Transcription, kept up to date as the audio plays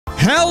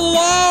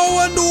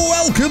Hello and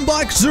welcome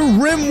back to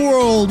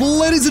RimWorld,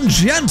 ladies and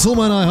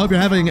gentlemen. I hope you're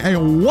having a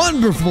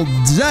wonderful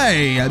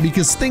day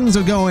because things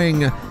are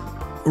going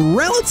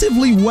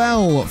relatively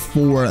well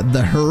for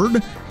the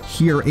herd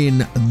here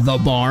in the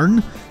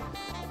barn.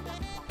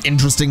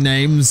 Interesting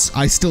names.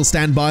 I still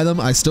stand by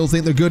them. I still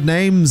think they're good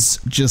names.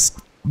 Just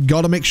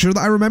gotta make sure that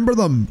I remember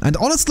them. And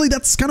honestly,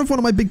 that's kind of one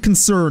of my big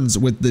concerns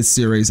with this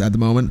series at the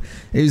moment,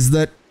 is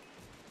that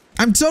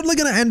I'm totally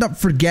gonna end up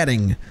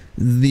forgetting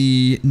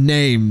the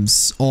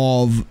names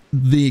of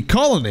the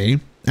colony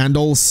and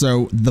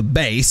also the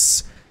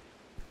base,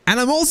 and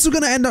I'm also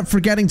going to end up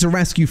forgetting to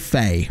rescue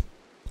Faye.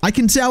 I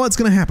can tell it's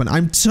going to happen.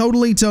 I'm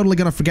totally going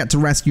to forget to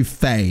rescue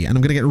Faye, and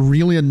I'm going to get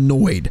really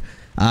annoyed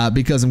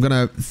because I'm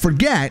going to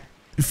forget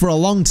for a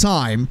long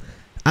time,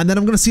 and then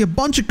I'm going to see a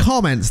bunch of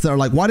comments that are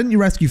like, why didn't you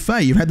rescue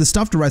Faye? You've had the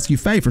stuff to rescue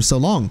Faye for so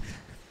long.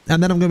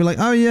 And then I'm going to be like,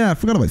 oh yeah, I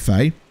forgot about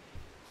Faye.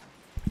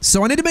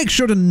 So I need to make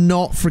sure to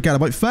not forget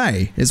about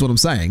Faye, is what I'm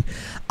saying.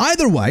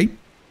 Either way,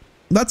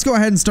 let's go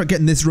ahead and start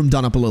getting this room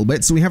done up a little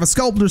bit. So we have a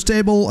sculptor's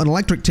table, an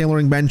electric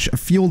tailoring bench, a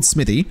fueled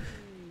smithy.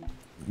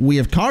 We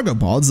have cargo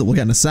pods that we'll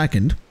get in a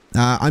second.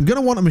 I'm going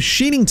to want a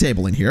machining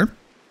table in here,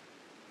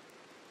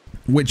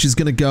 which is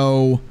going to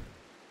go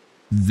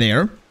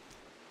there.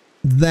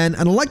 Then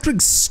an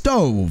electric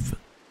stove,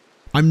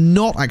 I'm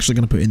not actually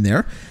going to put in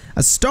there.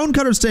 A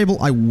stonecutter's table,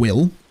 I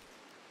will.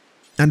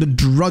 And a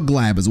drug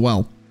lab as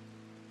well.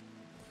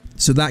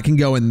 So that can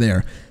go in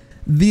there.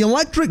 The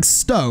electric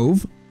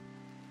stove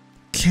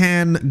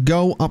can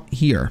go up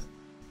here.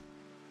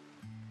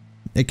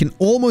 It can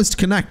almost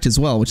connect as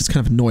well, which is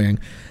kind of annoying.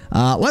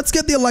 Let's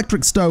get the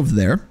electric stove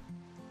there.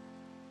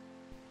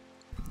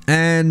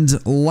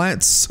 And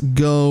let's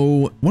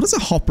go... What does a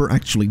hopper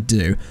actually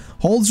do?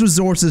 Holds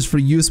resources for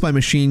use by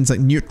machines like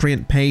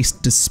nutrient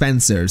paste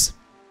dispensers.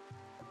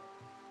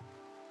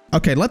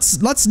 Okay,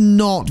 let's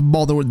not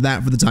bother with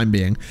that for the time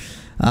being.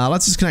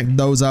 Let's just connect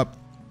those up,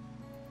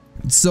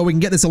 so we can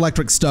get this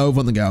electric stove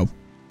on the go.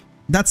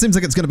 That seems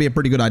like it's going to be a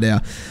pretty good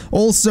idea.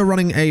 Also,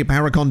 running a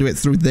power conduit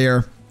through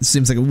there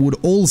seems like it would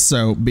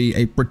also be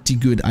a pretty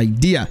good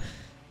idea.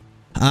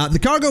 The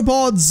cargo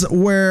pods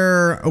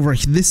were over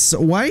this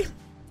way,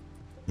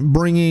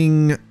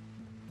 bringing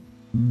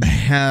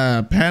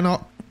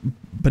Panoxis,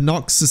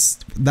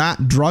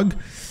 that drug.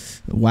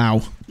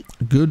 Wow,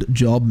 good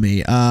job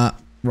me.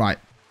 Right,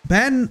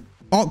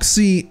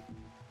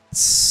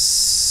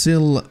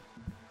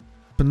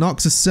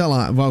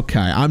 Panoxicilla. Okay,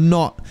 I'm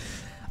not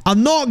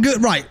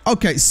good. Right.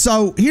 Okay,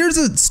 so here's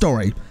a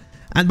story.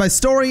 And by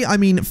story, I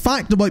mean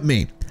fact about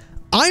me.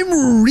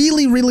 I'm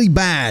really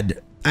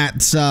bad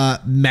at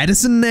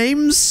medicine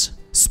names,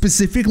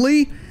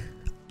 specifically.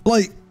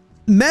 Like,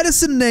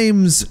 medicine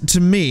names to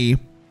me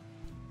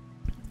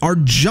are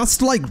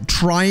just like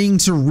trying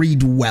to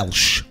read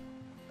Welsh.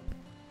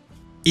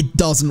 It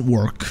doesn't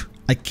work.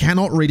 I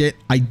cannot read it.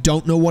 I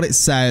don't know what it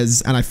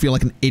says, and I feel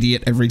like an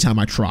idiot every time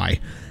I try.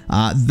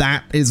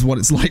 That is what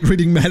it's like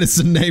reading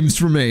medicine names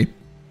for me.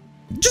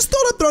 Just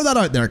thought I'd throw that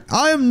out there.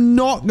 I am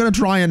not going to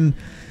try and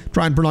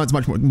pronounce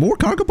much more. More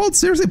cargo pods?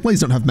 Seriously,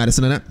 please don't have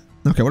medicine in it.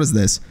 Okay, what is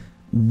this?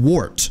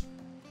 Wort.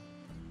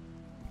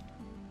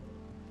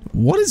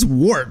 What is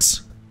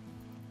wort?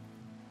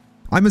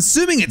 I'm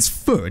assuming it's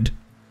food.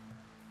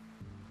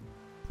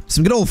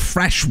 Some good old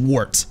fresh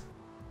wort.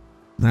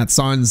 That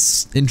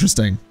sounds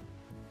interesting.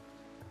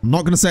 I'm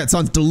not going to say it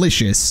sounds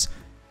delicious,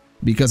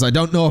 because I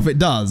don't know if it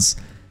does.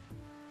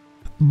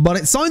 But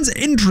it sounds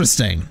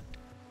interesting.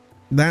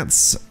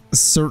 That's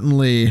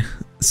certainly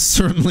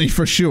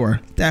for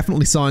sure.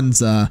 Definitely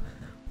sounds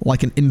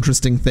like an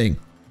interesting thing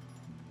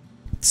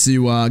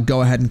to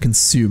go ahead and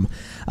consume.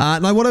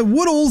 Now, what I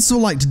would also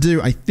like to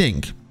do, I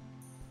think,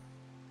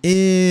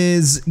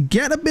 is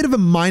get a bit of a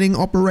mining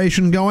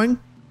operation going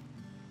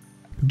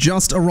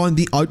just around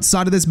the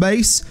outside of this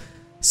base,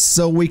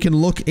 so we can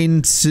look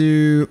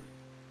into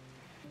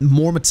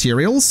more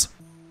materials.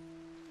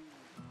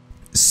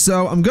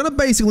 So I'm going to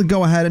basically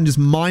go ahead and just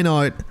mine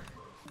out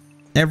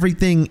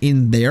everything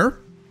in there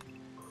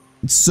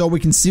so we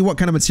can see what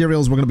kind of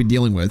materials we're going to be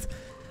dealing with.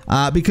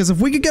 Because if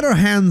we could get our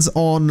hands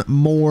on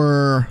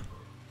more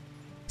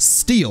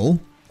steel,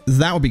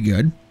 that would be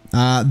good.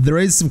 There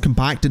is some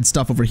compacted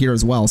stuff over here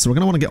as well, so we're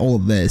going to want to get all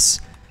of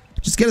this.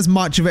 Just get as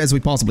much of it as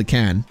we possibly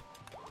can.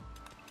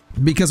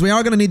 Because we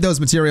are going to need those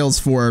materials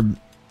for,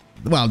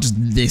 well, just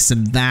this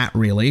and that,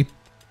 really.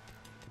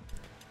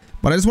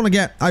 But I just want to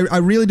get, I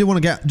really do want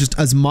to get just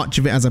as much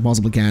of it as I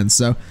possibly can.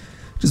 So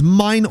just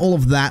mine all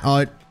of that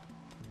out.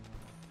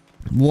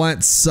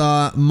 Let's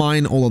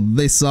mine all of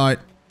this out.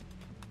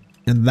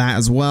 And that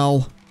as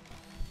well.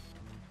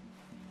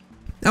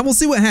 And we'll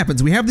see what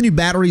happens. We have the new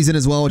batteries in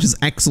as well, which is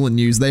excellent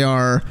news. They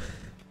are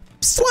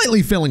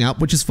slightly filling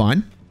up, which is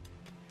fine.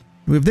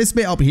 We have this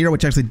bit up here,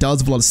 which actually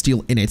does have a lot of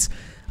steel in it.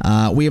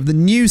 We have the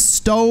new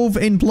stove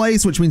in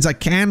place, which means I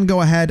can go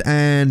ahead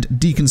and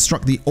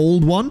deconstruct the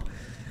old one.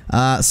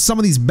 Some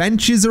of these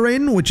benches are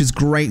in, which is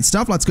great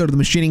stuff. Let's go to the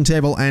machining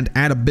table and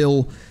add a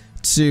bill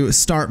to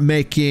start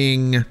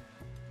making...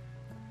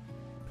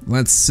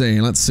 Let's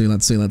see.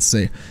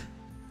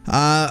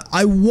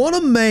 I want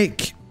to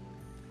make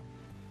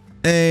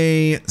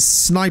a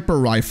sniper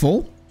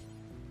rifle.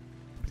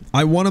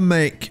 I want to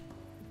make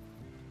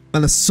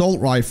an assault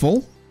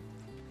rifle.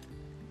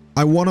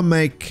 I want to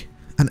make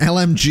an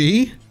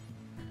LMG.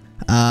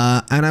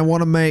 And I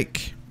want to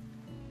make...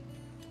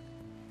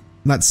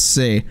 Let's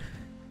see.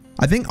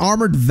 I think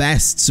armored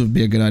vests would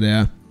be a good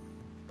idea.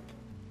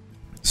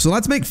 So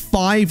let's make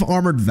 5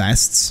 armored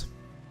vests.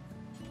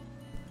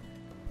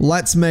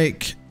 Let's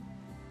make...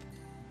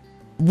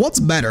 What's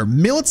better,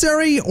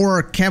 military or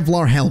a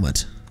Kevlar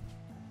helmet?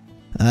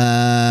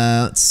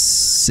 Let's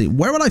see.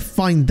 Where would I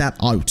find that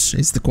out,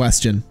 is the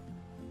question.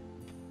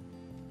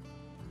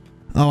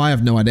 Oh, I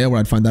have no idea where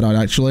I'd find that out,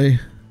 actually.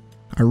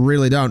 I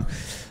really don't.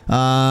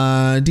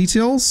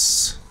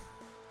 Details?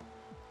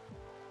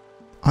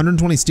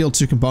 120 steel,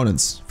 2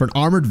 components. For an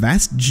armored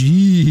vest?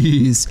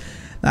 Jeez.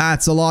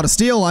 That's a lot of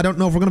steel. I don't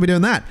know if we're going to be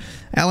doing that.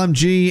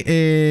 LMG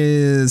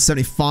is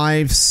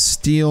 75.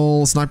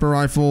 Steel, sniper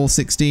rifle,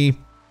 60.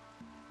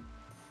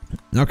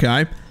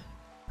 Okay.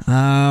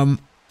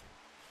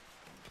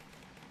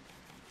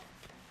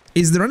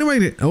 Is there any way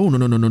to... Oh,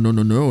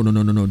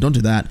 no. Don't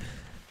do that.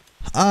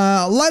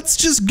 Let's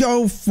just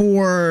go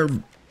for...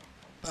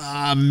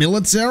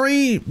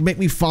 military? Make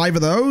me 5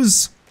 of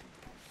those.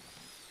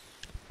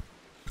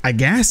 I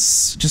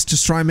guess.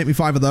 Just try and make me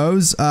 5 of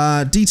those.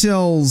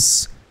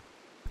 Details...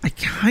 I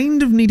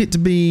kind of need it to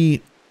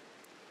be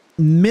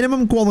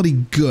minimum quality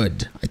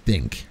good, I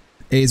think,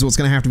 is what's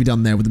going to have to be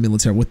done there with the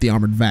military, with the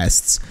armored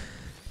vests.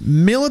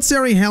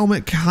 Military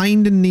helmet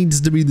kind of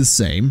needs to be the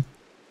same.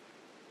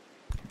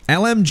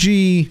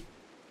 LMG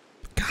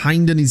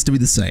kind of needs to be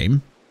the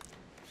same.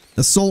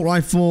 Assault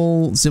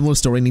rifle, similar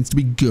story, needs to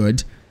be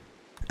good.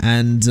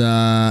 And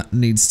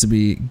needs to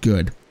be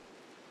good.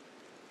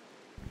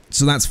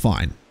 So that's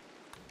fine.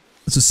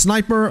 So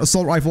sniper,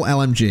 assault rifle,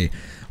 LMG.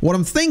 What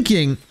I'm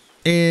thinking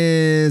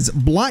is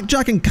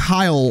Blackjack and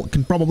Kyle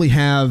can probably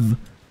have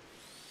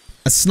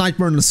a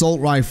sniper and an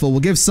assault rifle. We'll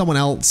give someone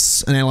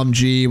else an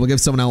LMG. We'll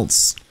give someone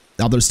else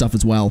other stuff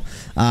as well.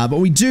 But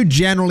we do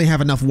generally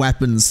have enough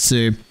weapons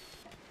to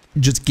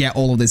just get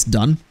all of this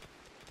done.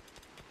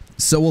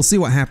 So we'll see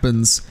what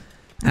happens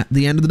at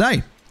the end of the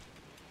day.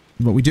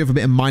 But we do have a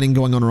bit of mining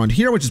going on around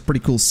here, which is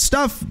pretty cool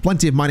stuff.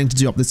 Plenty of mining to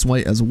do up this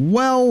way as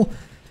well.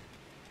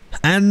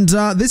 And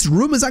this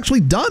room is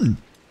actually done,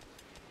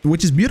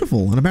 which is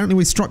beautiful. And apparently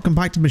we struck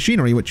compacted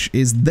machinery, which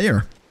is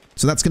there.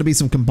 So that's going to be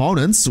some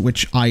components,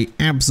 which I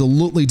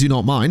absolutely do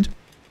not mind.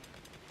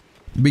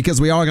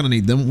 Because we are going to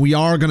need them. We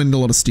are going to need a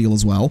lot of steel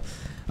as well.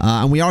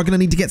 And we are going to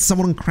need to get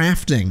someone on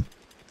crafting,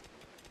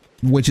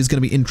 which is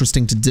going to be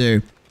interesting to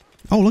do.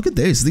 Oh, look at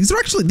this. These are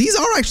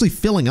actually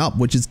filling up,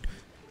 which is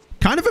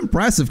kind of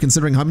impressive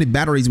considering how many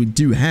batteries we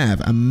do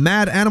have. A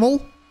mad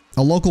animal.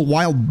 A local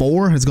wild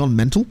boar has gone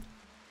mental.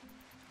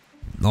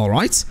 All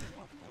right.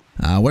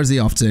 Where's he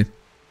off to?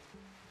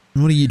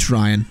 What are you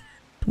trying?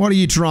 What are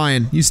you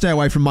trying? You stay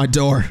away from my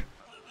door.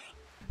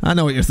 I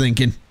know what you're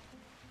thinking.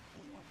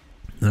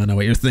 I know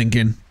what you're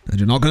thinking. And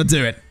you're not going to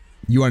do it.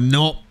 You are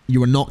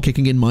not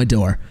kicking in my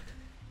door.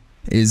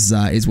 Is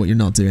what you're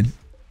not doing.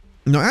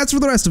 Now, as for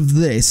the rest of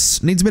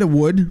this, needs a bit of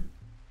wood.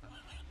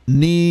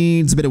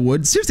 Needs a bit of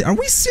wood. Seriously, are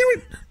we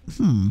serious?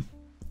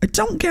 I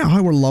don't get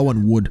how we're low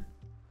on wood.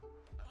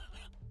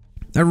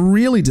 I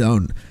really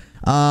don't.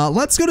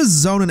 Let's go to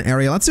zone and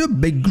area. Let's do a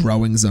big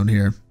growing zone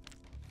here.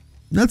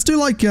 Let's do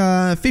like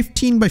a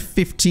 15 by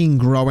 15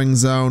 growing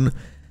zone.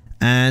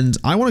 And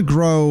I want to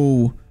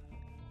grow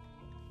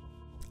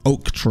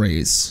oak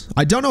trees.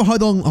 I don't know how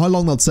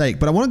long they'll take,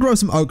 but I want to grow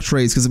some oak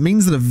trees because it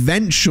means that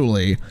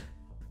eventually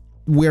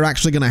we're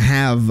actually going to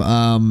have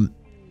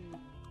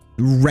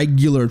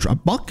regular... A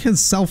buck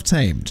has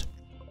self-tamed.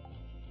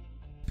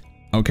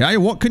 Okay,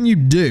 what can you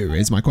do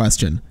is my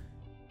question.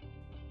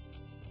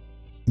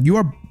 You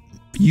are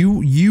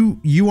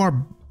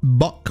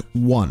buck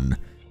 1.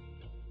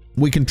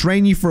 We can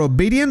train you for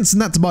obedience,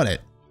 and that's about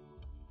it.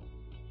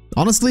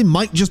 Honestly,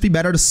 might just be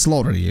better to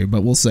slaughter you,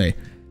 but we'll see.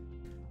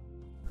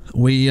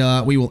 We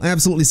will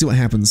absolutely see what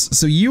happens.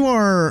 So you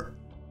are,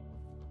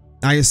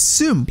 I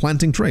assume,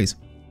 planting trees.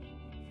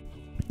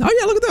 Oh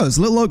yeah, look at those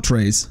little oak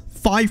trees.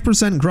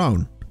 5%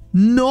 grown.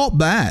 Not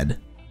bad.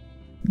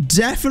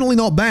 Definitely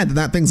not bad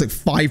that thing's like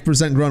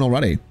 5% grown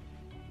already.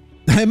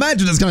 I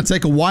imagine it's going to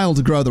take a while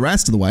to grow the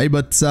rest of the way,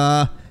 but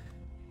yeah,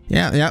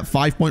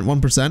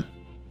 5.1%.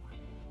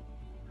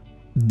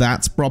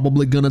 That's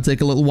probably going to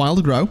take a little while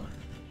to grow.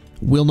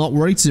 We'll not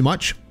worry too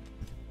much.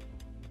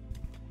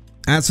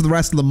 As for the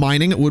rest of the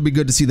mining, it would be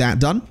good to see that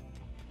done.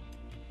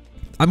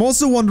 I'm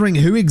also wondering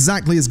who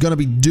exactly is going to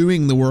be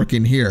doing the work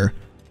in here.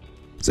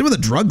 Same with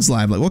the drugs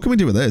lab. Like, what can we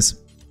do with this?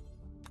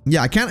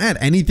 Yeah, I can't add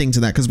anything to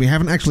that because we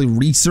haven't actually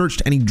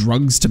researched any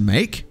drugs to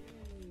make.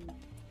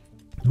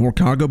 More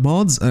cargo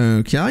pods.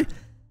 Okay.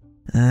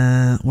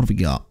 What have we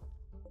got?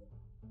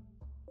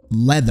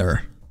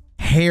 Leather.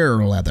 Hair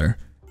leather.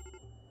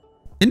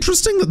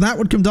 Interesting that that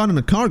would come down in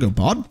a cargo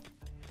pod.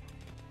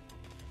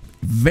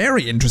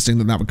 Very interesting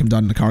that that would come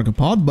down in a cargo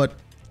pod, but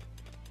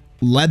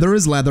leather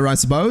is leather, I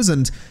suppose,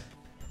 and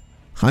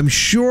I'm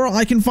sure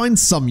I can find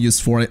some use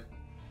for it.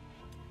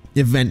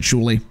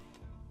 Eventually.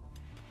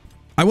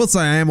 I will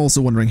say I am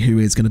also wondering who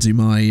is going to do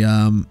my...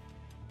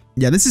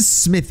 yeah, this is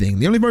smithing.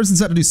 The only person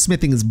set to do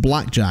smithing is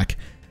Blackjack.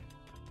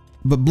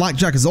 But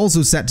Blackjack is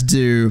also set to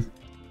do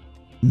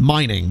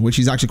mining, which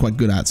he's actually quite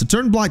good at. So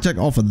turn Blackjack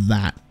off of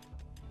that.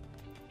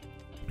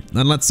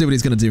 And let's see what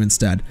he's going to do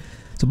instead.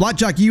 So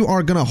Blackjack, you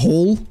are going to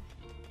haul.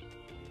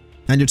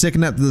 And you're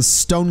taking that to the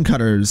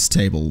stonecutter's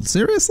table.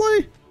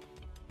 Seriously?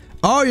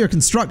 Oh, you're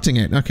constructing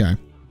it. Okay.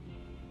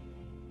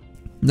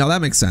 Now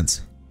that makes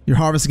sense. You're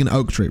harvesting an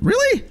oak tree.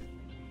 Really?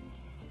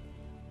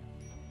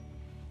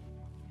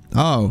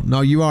 Oh,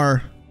 no, you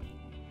are...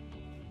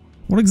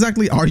 What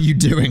exactly are you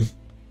doing?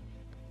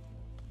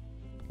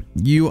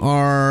 You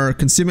are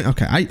consuming...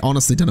 Okay, I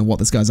honestly don't know what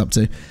this guy's up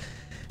to.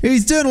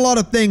 He's doing a lot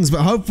of things,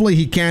 but hopefully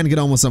he can get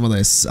on with some of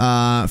this.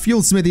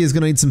 Fuel smithy is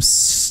going to need some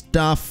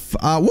stuff.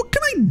 What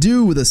can I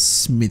do with a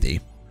smithy?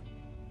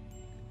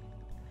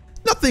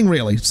 Nothing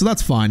really, so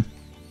that's fine.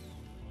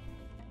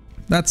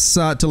 That's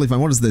totally fine.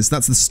 What is this?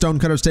 That's the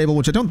stonecutter's table,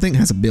 which I don't think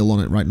has a bill on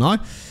it right now.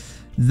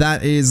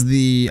 That is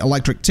the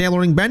electric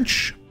tailoring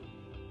bench,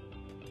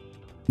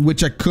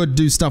 which I could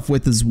do stuff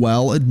with as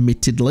well,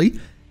 admittedly.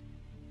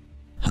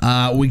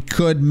 We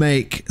could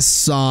make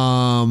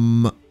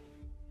some...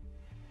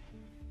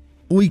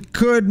 We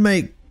could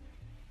make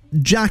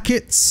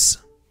jackets,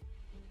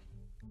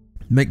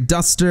 make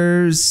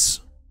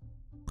dusters.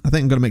 I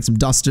think I'm going to make some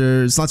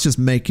dusters. Let's just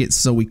make it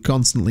so we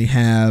constantly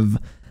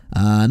have,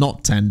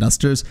 not 10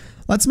 dusters.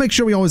 Let's make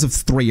sure we always have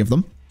 3 of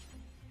them.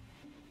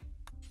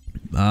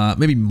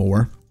 Maybe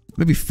more.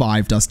 Maybe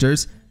 5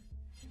 dusters.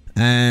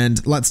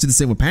 And let's do the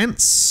same with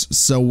pants.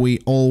 So we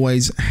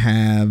always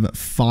have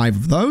 5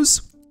 of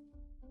those.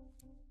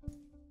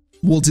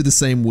 We'll do the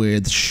same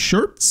with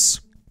shirts.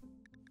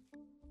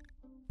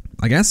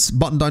 I guess,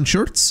 button-down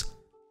shirts.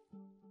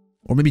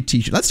 Or maybe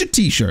t-shirts. Let's do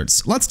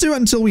t-shirts. Let's do it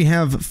until we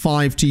have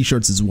 5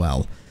 t-shirts as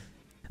well.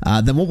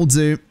 Then what we'll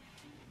do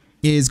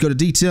is go to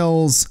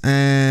details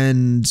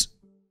and...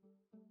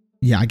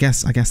 Yeah, I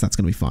guess that's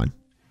going to be fine.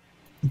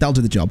 That'll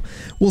do the job.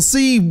 We'll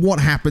see what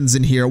happens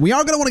in here. We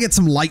are going to want to get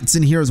some lights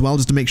in here as well,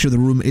 just to make sure the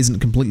room isn't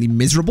completely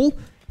miserable.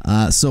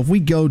 So if we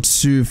go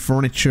to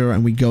furniture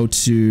and we go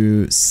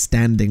to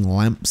standing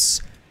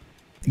lamps,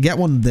 get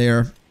one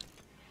there.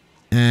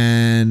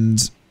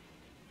 And...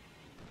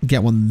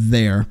 get one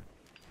there.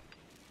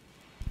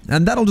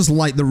 And that'll just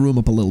light the room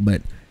up a little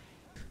bit.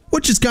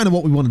 Which is kind of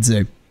what we want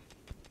to do.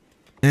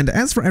 And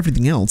as for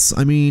everything else,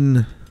 I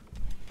mean...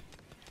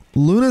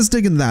 Luna's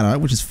digging that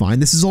out, which is fine.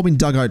 This has all been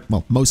dug out,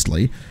 well,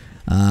 mostly.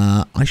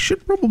 I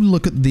should probably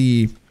look at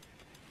the...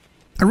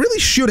 I really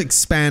should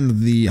expand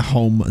the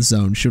home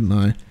zone, shouldn't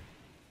I?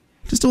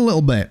 Just a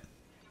little bit.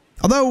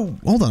 Although,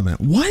 hold on a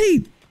minute. Why?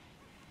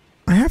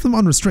 I have them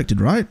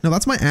unrestricted, right? No,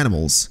 that's my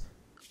animals.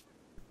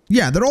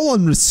 Yeah, they're all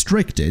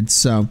unrestricted,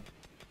 so...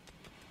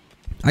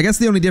 I guess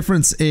the only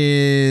difference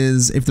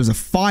is if there's a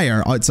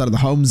fire outside of the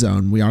home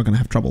zone, we are going to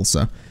have trouble,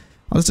 so...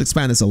 I'll just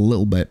expand this a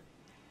little bit.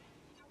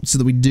 So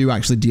that we do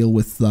actually deal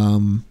with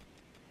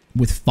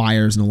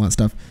fires and all that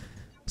stuff.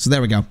 So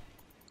there we go.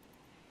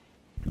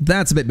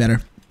 That's a bit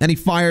better. Any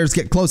fires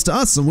get close to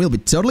us and we'll be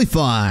totally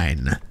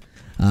fine.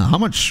 How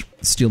much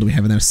steel do we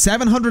have in there?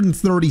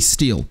 730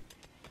 steel.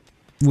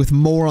 With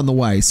more on the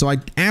way. So I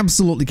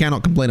absolutely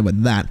cannot complain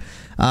about that.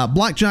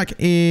 Blackjack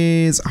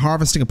is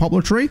harvesting a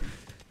poplar tree.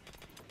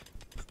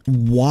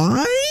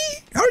 Why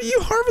are you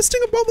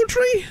harvesting a poplar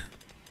tree?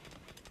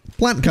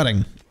 Plant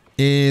cutting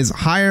is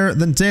higher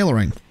than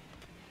tailoring.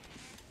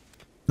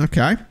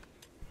 Okay.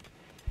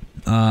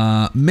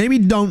 Maybe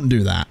don't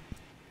do that.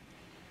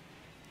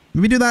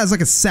 Maybe do that as like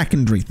a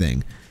secondary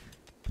thing.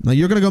 Now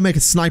you're gonna go make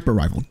a sniper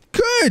rifle.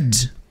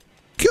 Good!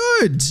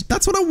 Good!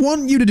 That's what I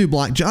want you to do,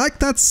 Blackjack.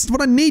 That's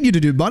what I need you to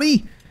do,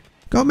 buddy.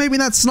 Go make me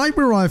that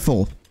sniper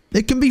rifle.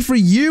 It can be for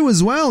you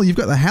as well. You've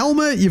got the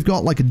helmet, you've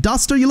got like a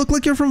duster, you look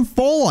like you're from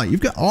Fallout.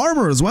 You've got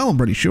armor as well, I'm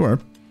pretty sure.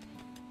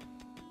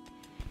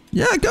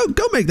 Yeah,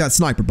 go make that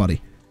sniper,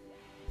 buddy.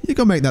 You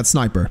go make that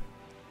sniper.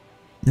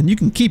 And you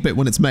can keep it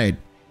when it's made,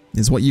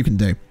 is what you can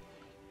do.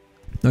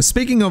 Now,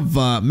 speaking of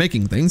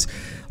making things,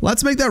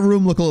 let's make that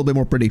room look a little bit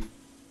more pretty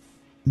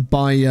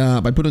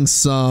by putting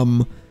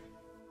some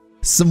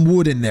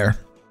wood in there.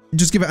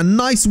 Just give it a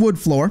nice wood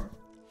floor,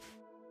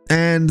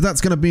 and that's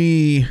gonna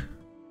be,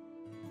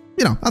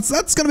 you know,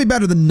 that's gonna be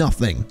better than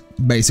nothing.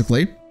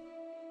 Basically,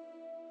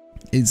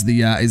 is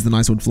the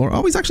nice wood floor.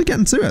 Oh, he's actually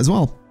getting to it as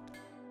well.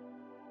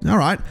 All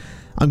right,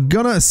 I'm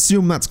gonna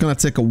assume that's gonna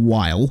take a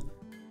while.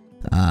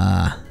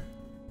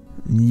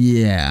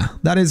 Yeah,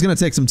 that is going to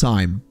take some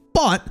time,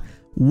 but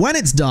when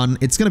it's done,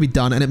 it's going to be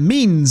done, and it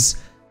means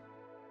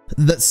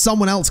that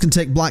someone else can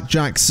take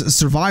Blackjack's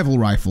survival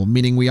rifle,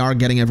 meaning we are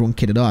getting everyone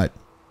kitted out.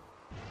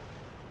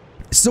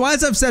 So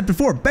as I've said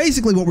before,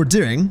 basically what we're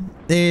doing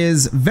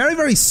is very,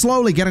 very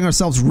slowly getting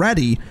ourselves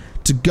ready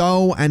to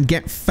go and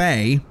get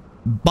Faye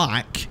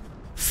back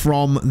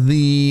from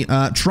the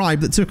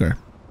tribe that took her.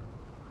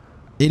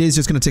 It is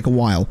just going to take a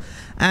while,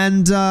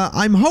 and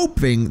I'm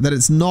hoping that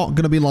it's not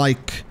going to be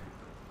like...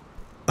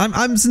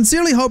 I'm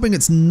sincerely hoping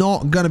it's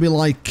not going to be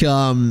like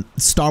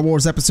Star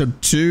Wars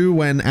Episode 2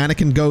 when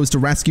Anakin goes to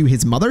rescue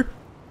his mother.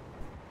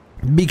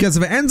 Because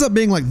if it ends up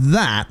being like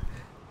that,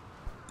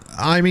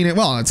 I mean,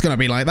 well, it's going to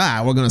be like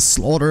that. We're going to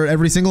slaughter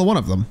every single one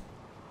of them.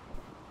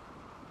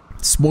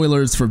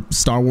 Spoilers for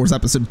Star Wars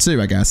Episode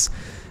 2, I guess.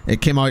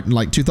 It came out in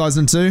like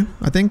 2002,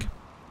 I think.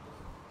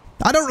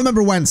 I don't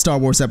remember when Star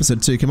Wars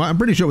Episode 2 came out. I'm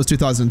pretty sure it was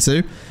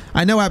 2002.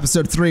 I know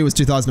Episode 3 was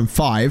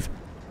 2005.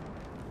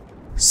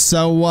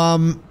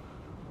 So,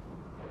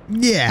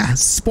 yeah,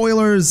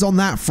 spoilers on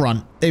that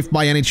front. If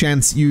by any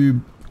chance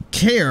you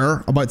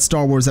care about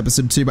Star Wars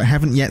Episode 2 but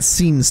haven't yet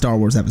seen Star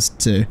Wars Episode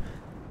 2.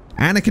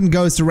 Anakin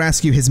goes to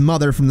rescue his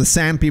mother from the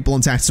Sand People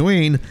on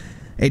Tatooine.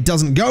 It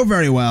doesn't go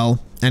very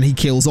well, and he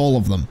kills all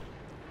of them.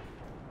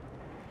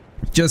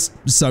 Just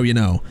so you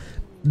know.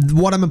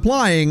 What I'm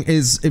implying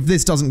is, if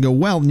this doesn't go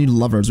well, new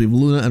lovers. We have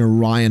Luna and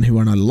Orion who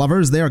are now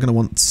lovers. They are going to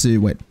want to...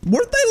 Wait,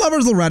 weren't they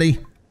lovers already?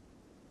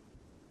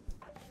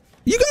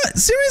 You got...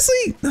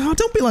 Seriously? Oh,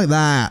 don't be like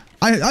that.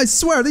 I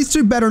swear, these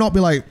two better not be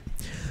like...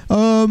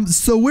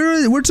 so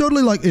we're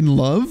totally like in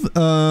love.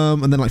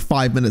 And then like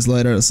 5 minutes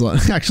later, it's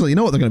like... Actually, you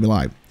know what they're going to be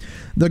like?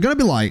 They're going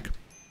to be like...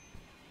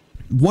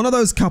 one of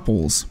those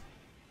couples...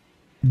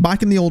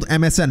 back in the old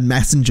MSN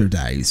Messenger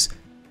days...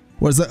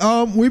 was like,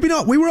 we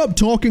were up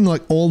talking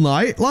like all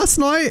night last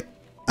night,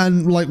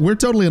 and like we're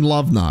totally in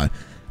love now.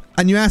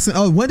 And you ask,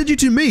 oh, when did you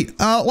two meet?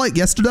 Like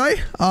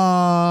yesterday.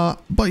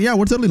 But yeah,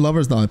 we're totally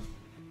lovers now.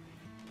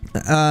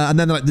 And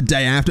then like the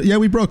day after, yeah,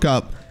 we broke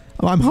up.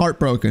 I'm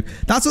heartbroken.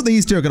 That's what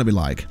these two are gonna be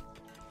like.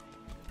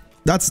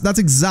 That's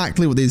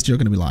exactly what these two are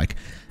gonna be like,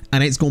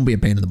 and it's gonna be a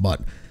pain in the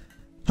butt.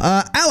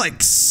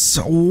 Alex,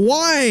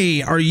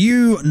 why are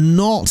you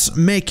not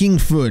making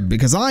food?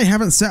 Because I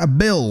haven't set a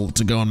bill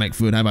to go and make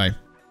food, have I?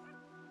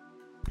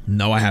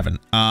 No, I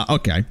haven't.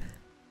 Okay.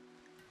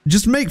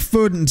 Just make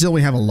food until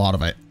we have a lot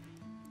of it.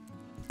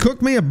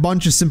 Cook me a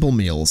bunch of simple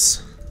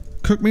meals.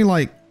 Cook me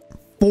like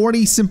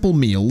 40 simple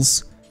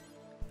meals.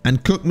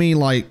 And cook me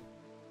like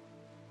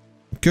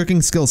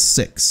cooking skill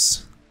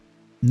 6.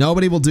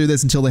 Nobody will do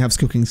this until they have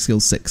cooking skill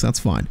 6. That's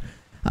fine.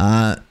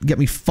 Get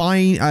me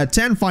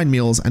 10 fine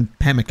meals and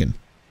pemmican.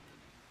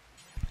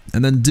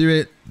 And then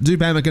do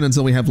pemmican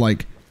until we have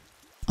like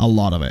a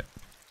lot of it.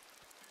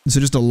 So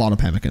just a lot of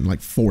pemmican,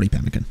 like 40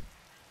 pemmican.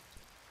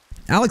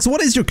 Alex,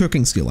 what is your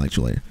cooking skill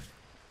actually?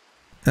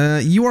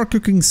 You are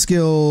cooking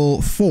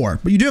skill 4,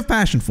 but you do have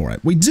passion for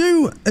it. We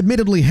do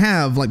admittedly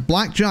have like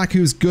Blackjack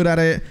who's good at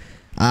it.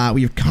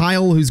 We have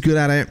Kyle who's good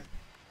at it.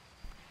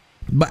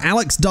 But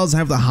Alex does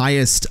have the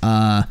highest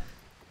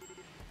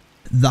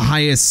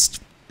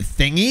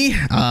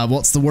thingy.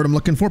 What's the word I'm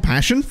looking for?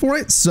 Passion for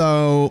it.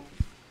 So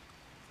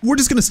we're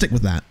just gonna stick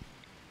with that.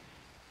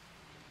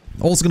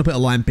 Also gonna put a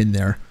lamp in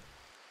there.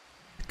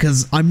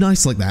 Because I'm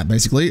nice like that,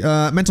 basically.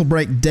 Mental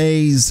break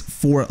days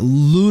for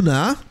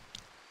Luna.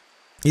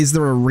 Is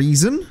there a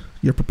reason?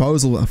 Your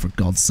proposal... Oh, for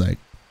God's sake.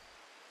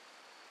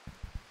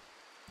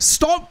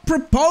 Stop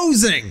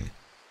proposing!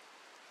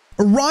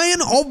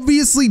 Orion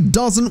obviously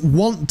doesn't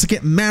want to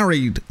get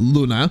married,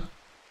 Luna.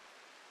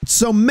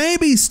 So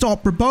maybe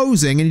stop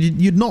proposing and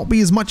you'd not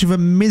be as much of a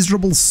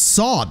miserable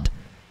sod.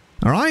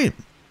 Alright?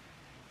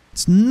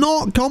 It's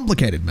not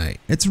complicated, mate.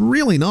 It's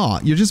really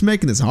not. You're just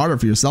making this harder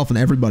for yourself and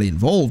everybody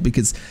involved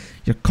because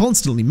you're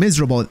constantly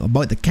miserable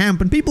about the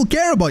camp and people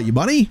care about you,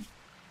 buddy.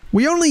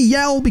 We only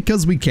yell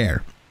because we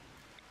care.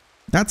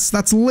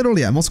 That's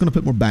literally it. I'm also going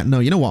to put more No,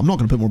 you know what? I'm not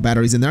going to put more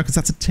batteries in there because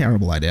that's a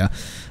terrible idea.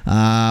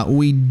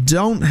 We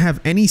don't have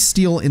any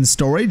steel in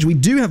storage. We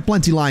do have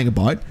plenty lying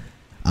about.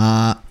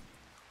 I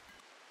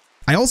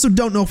also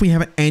don't know if we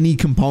have any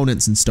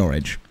components in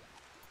storage.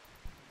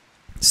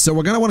 So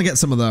we're going to want to get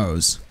some of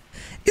those.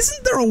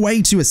 Isn't there a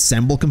way to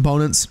assemble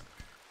components?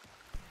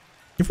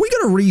 If we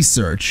go to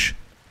research,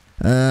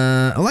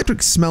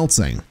 electric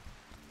smelting,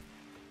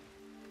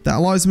 that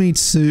allows me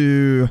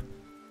to...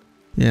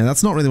 Yeah,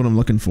 that's not really what I'm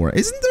looking for.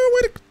 Isn't there a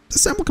way to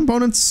assemble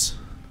components?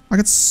 I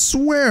could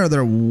swear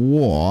there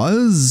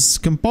was.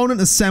 Component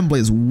assembly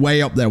is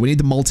way up there. We need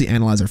the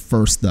multi-analyzer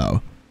first,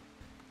 though.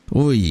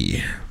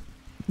 Oy.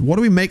 What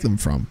do we make them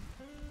from?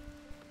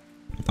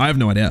 I have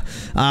no idea.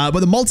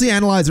 But the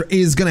multi-analyzer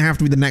is going to have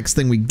to be the next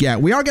thing we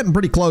get. We are getting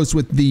pretty close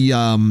with the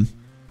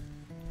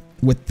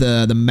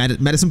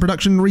medicine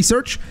production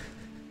research.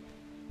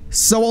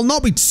 So it'll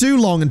not be too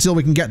long until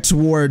we can get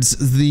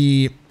towards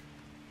the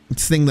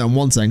thing that I'm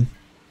wanting.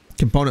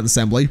 Component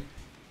assembly.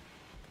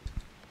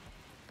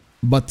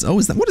 But, oh,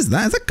 what is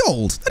that? Is that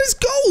gold? That is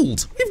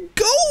gold! We have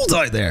gold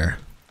out there!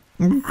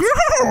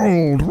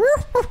 Gold!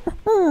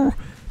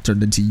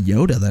 Turned into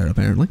Yoda there,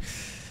 apparently.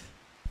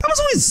 That was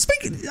always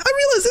speaking. I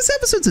realize this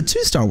episode's a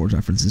 2 Star Wars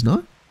references,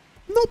 not?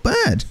 Not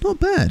bad, not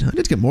bad. I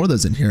need to get more of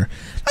those in here.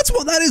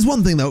 That is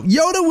one thing though.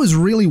 Yoda was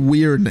really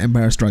weird in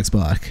Empire Strikes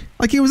Back.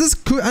 Like he was this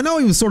cool. I know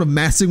he was sort of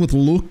messing with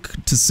Luke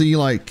to see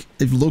like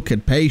if Luke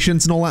had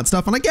patience and all that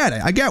stuff, and I get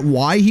it. I get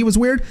why he was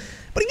weird,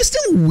 but he was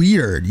still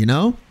weird, you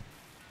know?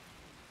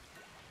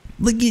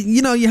 Like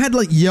you know, you had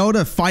like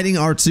Yoda fighting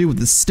R2 with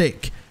the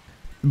stick.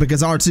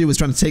 because R2 was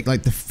trying to take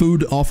like the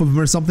food off of him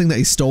or something that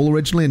he stole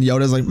originally, and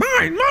Yoda's like,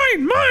 mine,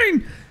 mine,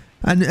 mine,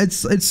 and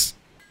it's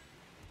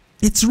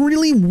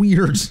really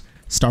weird.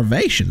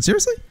 Starvation,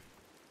 seriously?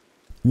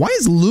 Why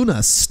is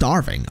Luna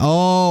starving?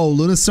 Oh,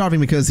 Luna's starving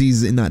because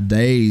he's in that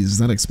daze.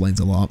 That explains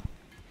a lot.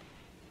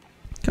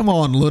 Come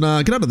on,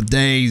 Luna, get out of the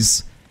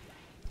daze.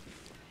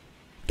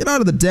 Get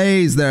out of the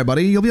daze there,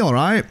 buddy. You'll be all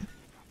right.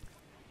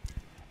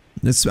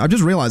 I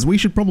just realized we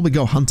should probably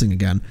go hunting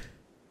again.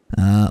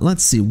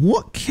 Let's see.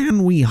 What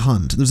can we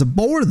hunt? There's a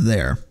boar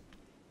there.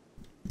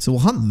 So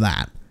we'll hunt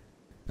that.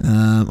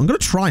 I'm going to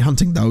try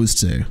hunting those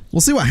two.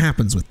 We'll see what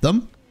happens with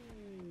them.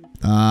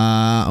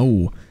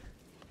 Oh.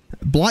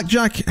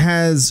 Blackjack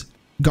has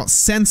got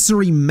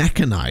sensory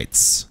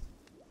mechanites,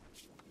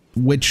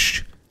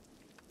 which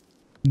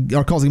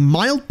are causing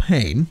mild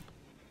pain,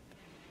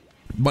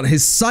 but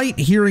his sight,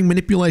 hearing,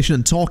 manipulation,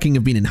 and talking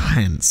have been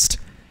enhanced.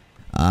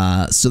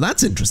 So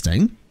that's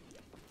interesting.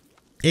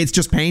 It's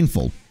just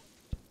painful.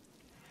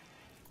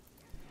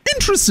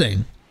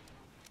 Interesting.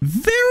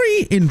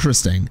 Very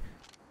interesting.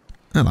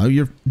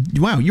 Hello,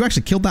 wow, you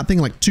actually killed that thing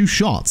in like 2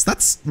 shots.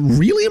 That's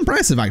really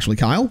impressive, actually,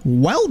 Kyle.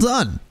 Well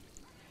done.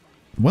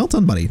 Well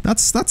done, buddy.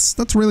 That's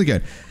really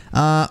good.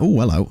 Oh,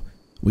 hello.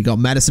 We got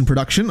medicine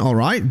production. All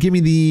right, give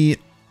me the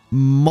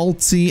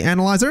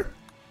multi-analyzer.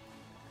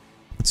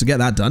 So get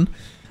that done.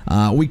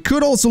 We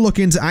could also look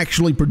into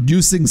actually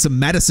producing some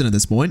medicine at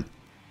this point,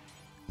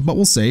 but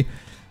we'll see.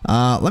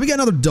 Let me get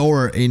another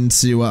door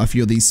into a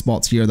few of these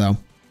spots here, though,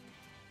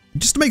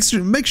 just to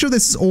make sure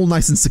this is all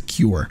nice and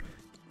secure.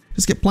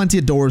 Just get plenty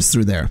of doors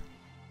through there.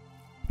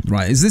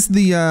 Right? Is this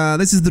the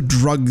this is the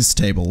drugs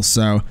table?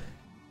 So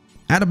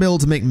add a bill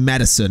to make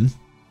medicine.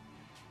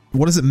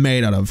 What is it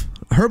made out of?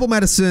 Herbal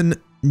medicine,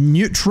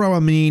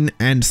 neutroamine,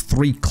 and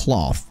 3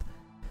 cloth.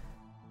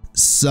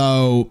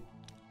 So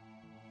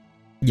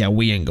yeah,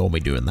 we ain't gonna be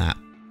doing that.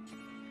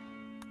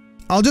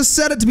 I'll just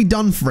set it to be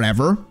done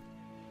forever.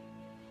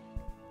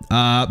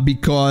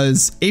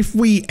 Because if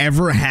we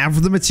ever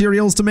have the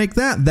materials to make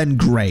that, then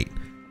great.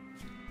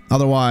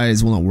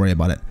 Otherwise, we'll not worry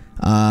about it.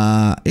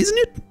 Isn't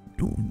it?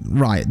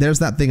 Right, there's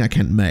that thing I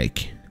can't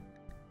make.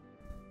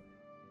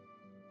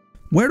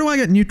 Where do I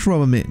get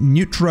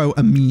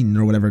neutroamine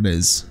or whatever it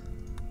is?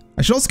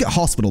 I should also get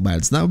hospital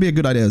beds. That would be a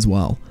good idea as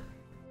well.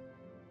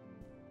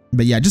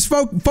 But yeah, just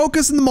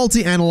focus on the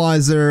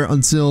multi-analyzer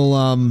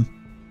until,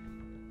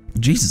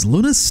 Jesus,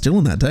 Luna's still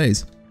in that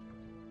daze.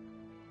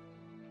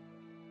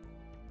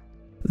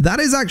 That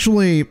is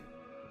actually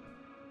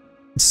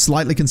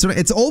slightly concerning.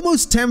 It's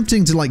almost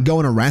tempting to like go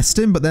and arrest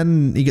him, but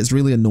then he gets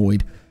really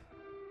annoyed.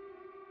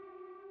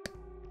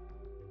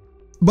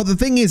 But the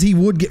thing is, he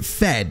would get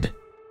fed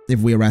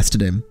if we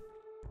arrested him.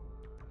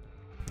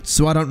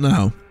 So I don't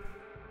know.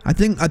 I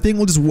think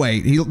we'll just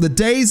wait. The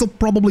days will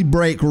probably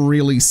break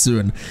really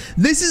soon.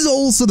 This is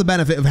also the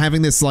benefit of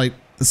having this like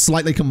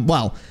slightly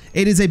well,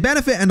 it is a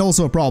benefit and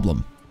also a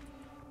problem.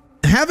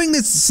 Having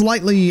this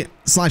slightly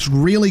 /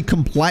 really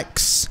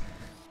complex.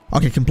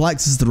 Okay,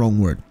 complex is the wrong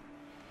word.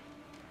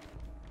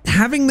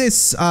 Having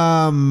this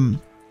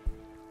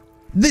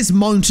this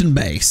mountain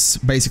base,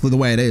 basically the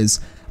way it is,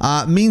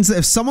 means that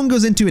if someone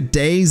goes into a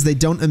daze, they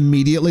don't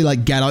immediately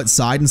like get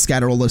outside and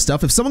scatter all their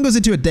stuff. If someone goes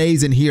into a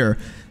daze in here,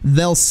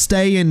 they'll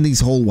stay in these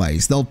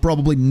hallways. They'll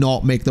probably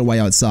not make their way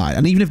outside.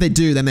 And even if they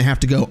do, then they have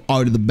to go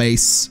out of the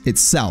base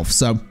itself.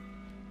 So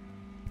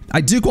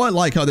I do quite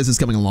like how this is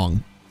coming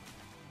along.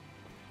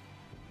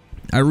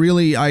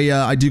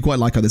 I do quite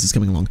like how this is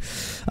coming along.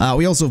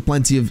 We also have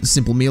plenty of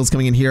simple meals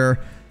coming in here.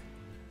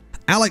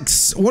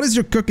 Alex, what is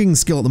your cooking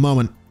skill at the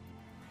moment?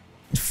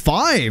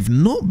 5,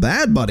 not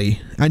bad,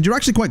 buddy. And you're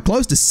actually quite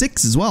close to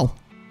 6 as well.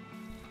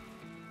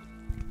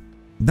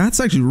 That's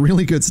actually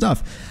really good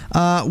stuff.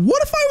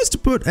 What if I was to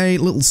put a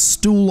little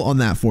stool on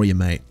that for you,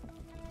 mate?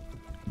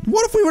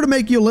 What if we were to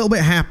make you a little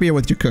bit happier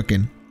with your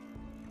cooking?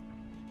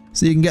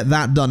 So you can get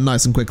that done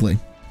nice and quickly.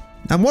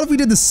 And what if we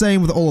did the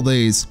same with all of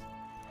these?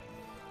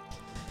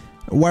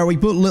 Where we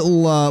put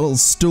little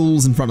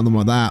stools in front of them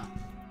like that.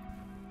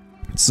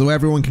 So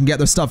everyone can get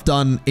their stuff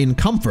done in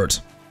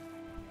comfort.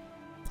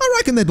 I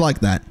reckon they'd like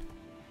that.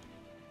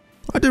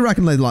 I do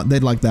reckon they'd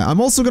like that. I'm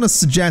also going to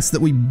suggest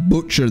that we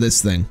butcher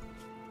this thing.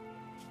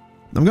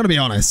 I'm going to be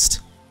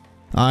honest.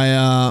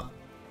 How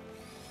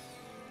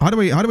do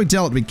we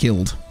tell it to be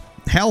killed?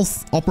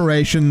 Health,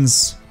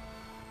 operations,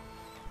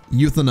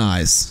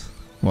 euthanize.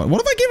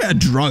 What if I give it a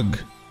drug?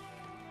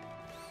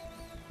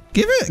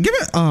 Give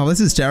it, oh, this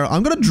is terrible.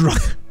 I'm going to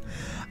drug,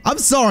 I'm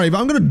sorry, but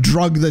I'm going to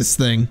drug this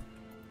thing.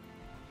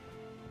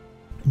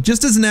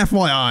 Just as an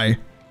FYI.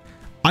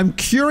 I'm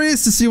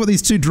curious to see what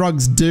these 2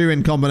 drugs do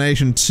in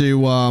combination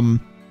to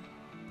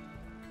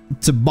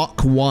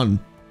Buck 1.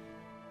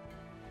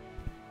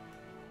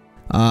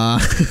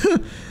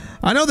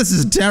 I know this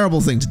is a terrible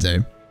thing to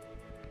do.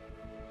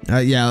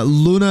 Yeah,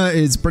 Luna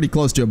is pretty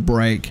close to a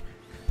break,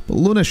 but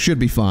Luna should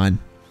be fine.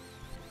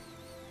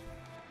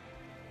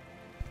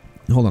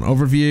 Hold on,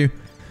 overview.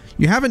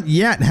 You haven't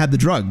yet had the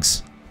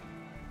drugs.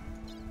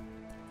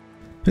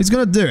 Who's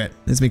gonna do it?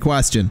 Is my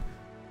question.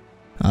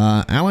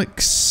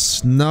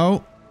 Alex,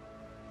 no.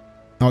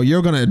 Oh,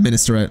 you're going to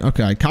administer it.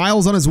 Okay.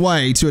 Kyle's on his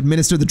way to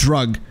administer the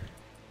drug.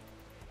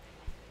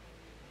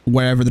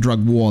 Wherever the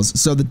drug was.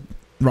 So,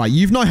 right,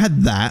 you've not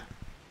had that.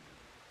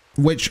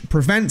 Which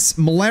prevents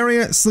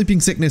malaria, sleeping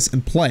sickness,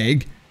 and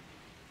plague.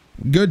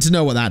 Good to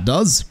know what that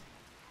does.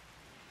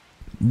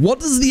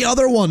 What does the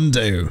other one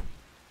do?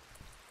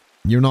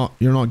 You're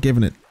not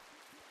giving it.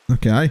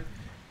 Okay.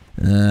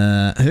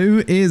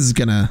 Who is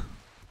gonna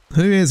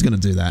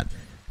do that?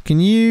 Can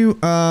you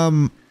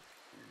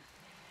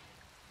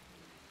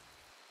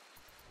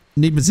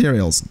need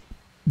materials?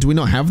 Do we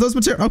not have those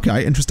materials?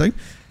 Okay, interesting.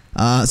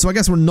 So I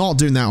guess we're not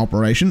doing that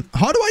operation.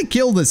 How do I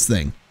kill this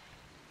thing?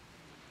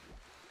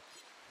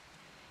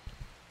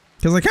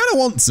 Because I kind of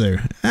want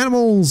to.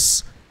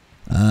 Animals.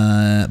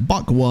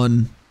 Buck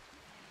 1.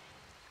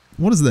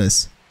 What is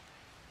this?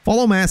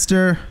 Follow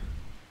master.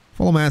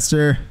 Follow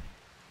master.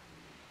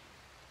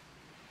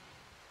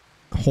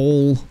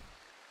 Hole.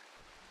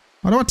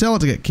 How do I tell it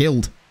to get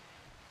killed?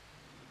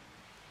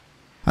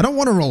 I don't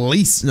want to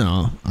release.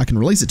 No, I can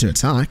release it to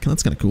attack.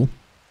 That's kind of cool.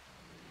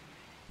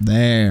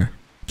 There.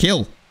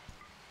 Kill.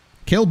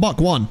 Kill Buck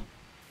 1.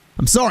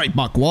 I'm sorry,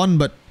 Buck 1,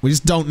 but we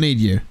just don't need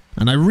you.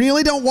 And I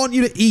really don't want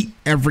you to eat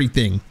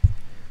everything.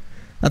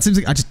 That seems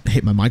like I just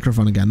hit my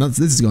microphone again. This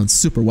is going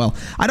super well.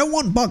 I don't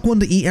want Buck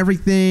 1 to eat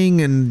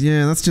everything, and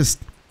yeah, it's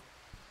just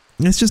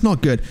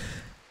not good.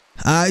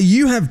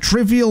 You have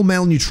trivial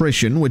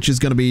malnutrition, which is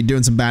going to be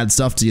doing some bad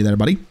stuff to you there,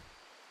 buddy.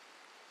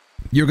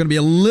 You're going to be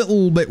a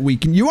little bit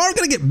weak, and you are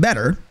going to get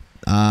better.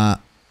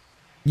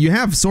 You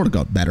have sort of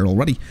got better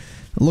already.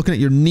 Looking at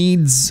your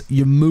needs,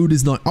 your mood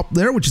is not up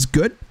there, which is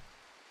good.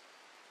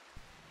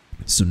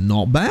 So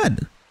not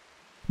bad.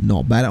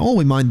 Not bad at all.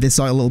 We mined this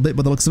out a little bit,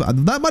 but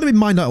that might have been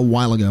mined out a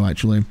while ago,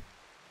 actually.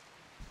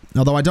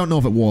 Although I don't know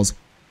if it was.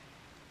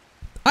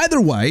 Either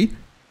way,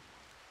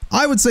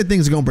 I would say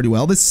things are going pretty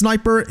well. This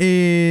sniper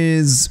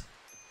is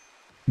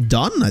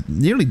done.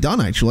 Nearly done,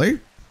 actually.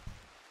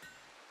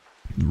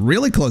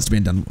 Really close to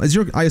being done.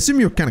 I assume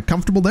you're kind of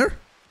comfortable there?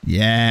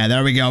 Yeah,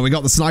 there we go. We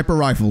got the sniper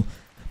rifle.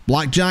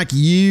 Blackjack,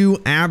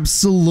 you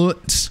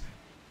absolute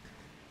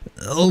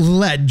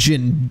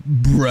legend,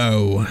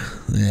 bro.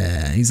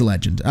 Yeah, he's a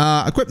legend.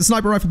 Equip the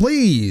sniper rifle,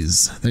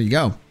 please. There you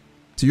go.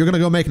 So you're going to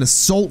go make an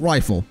assault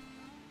rifle.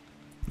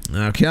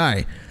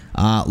 Okay.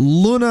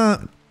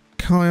 Luna,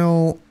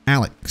 Kyle,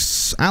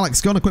 Alex.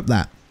 Alex, go and equip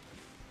that.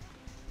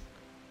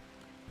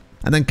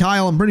 And then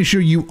Kyle, I'm pretty sure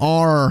you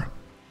are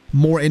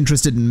more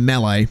interested in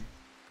melee.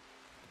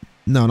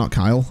 No, not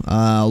Kyle.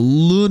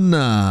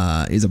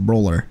 Luna is a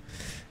brawler.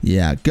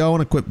 Yeah, go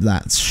and equip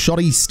that.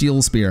 Shoddy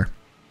steel spear.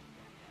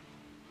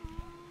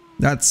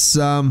 That's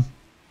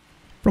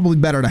probably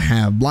better to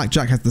have.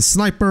 Blackjack has the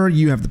sniper.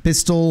 You have the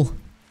pistol.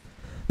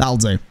 That'll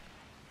do.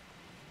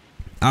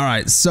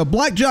 Alright, so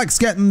Blackjack's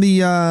getting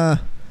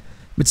the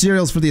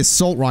materials for the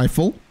assault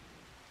rifle,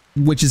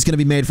 which is going to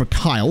be made for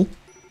Kyle.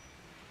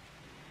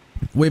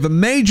 We have a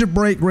major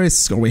break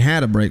risk, or we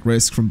had a break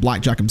risk from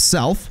Blackjack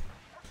himself.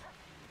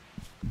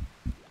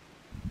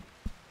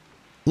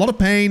 A lot of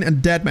pain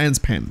and dead man's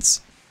pants.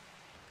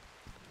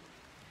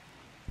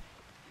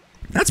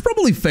 That's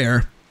probably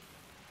fair.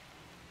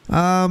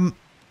 You're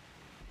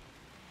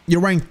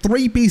wearing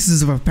 3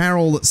 pieces of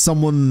apparel that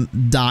someone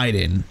died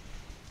in.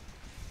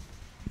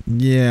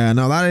 Yeah,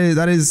 no,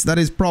 that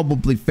is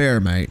probably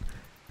fair, mate.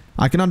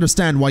 I can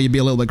understand why you'd be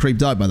a little bit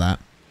creeped out by that.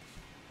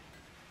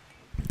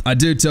 I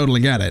do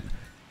totally get it.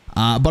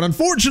 But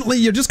unfortunately,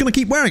 you're just going to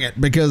keep wearing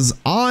it because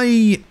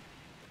I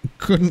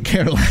couldn't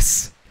care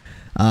less.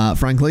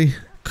 Frankly,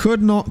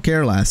 could not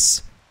care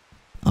less.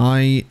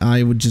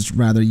 I would just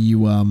rather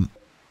you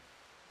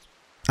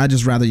I'd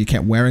just rather you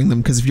kept wearing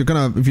them, because if you're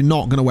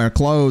not gonna wear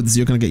clothes,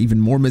 you're gonna get even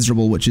more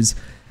miserable, which is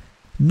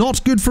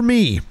not good for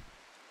me.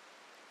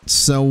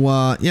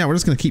 So yeah, we're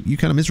just gonna keep you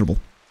kind of miserable.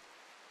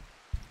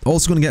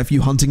 Also gonna get a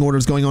few hunting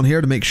orders going on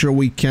here to make sure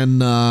we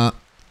can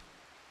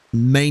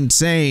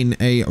maintain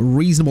a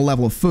reasonable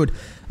level of food.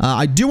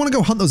 I do want to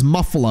go hunt those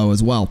muffalo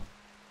as well.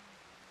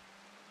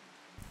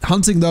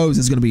 Hunting those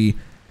is gonna be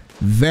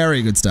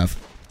very good stuff,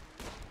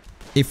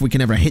 if we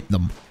can ever hit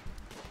them.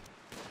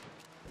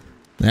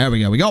 There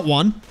we go. We got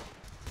one.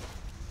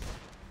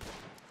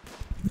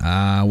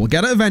 We'll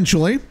get it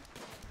eventually.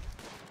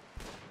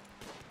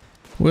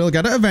 We'll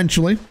get it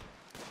eventually.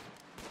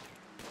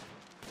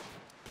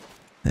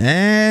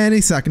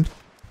 Any second.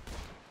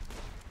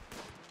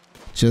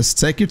 Just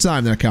take your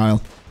time there,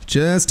 Kyle.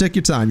 Just take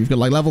your time. You've got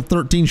like level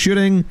 13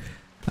 shooting.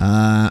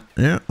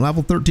 Yeah,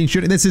 level 13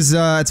 shooting. This is,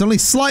 it's only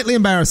slightly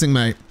embarrassing,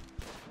 mate.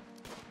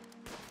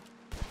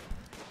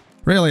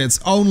 Really, it's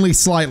only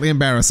slightly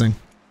embarrassing.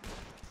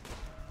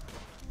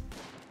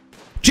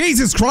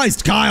 Jesus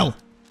Christ, Kyle!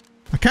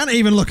 I can't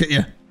even look at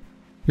you.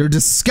 You're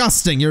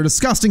disgusting. You're a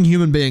disgusting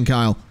human being,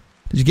 Kyle.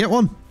 Did you get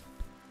one?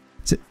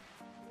 Is it?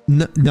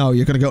 No,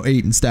 you're gonna go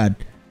eat instead.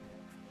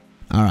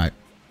 Alright.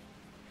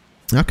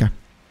 Okay.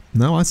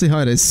 No, I see how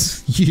it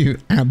is. You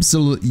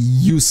absolute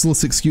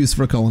useless excuse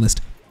for a colonist.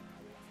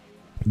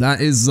 That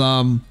is,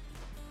 Now,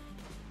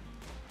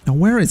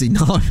 where is he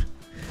now?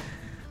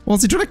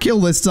 What's he trying to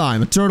kill this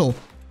time? A turtle.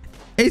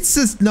 It's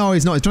just, no,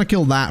 he's not. He's trying to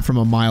kill that from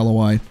a mile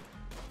away.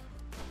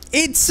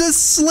 It's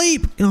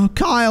asleep. Oh,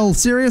 Kyle,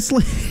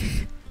 seriously?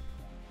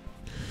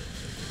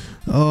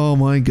 Oh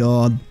my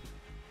God.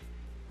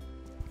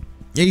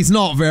 He's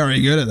not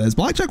very good at this.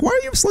 Blackjack, why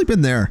are you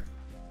sleeping there?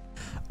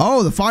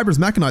 Oh, the fibers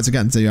mechanized are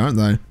getting to you, aren't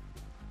they?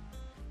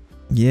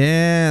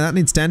 Yeah, that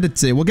needs tended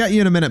to. We'll get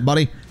you in a minute,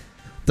 buddy.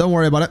 Don't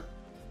worry about it.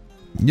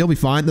 You'll be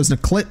fine. There's an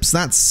eclipse.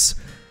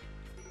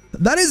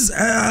 That is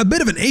a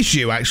bit of an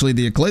issue, actually,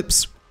 the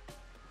eclipse.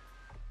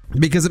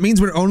 Because it means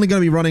we're only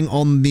going to be running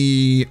on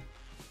the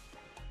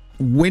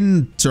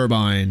wind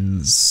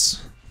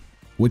turbines,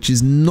 which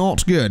is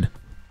not good.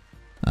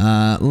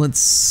 Let's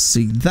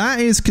see. That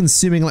is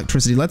consuming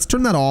electricity. Let's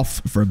turn that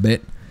off for a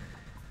bit.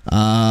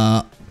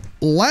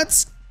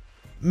 Let's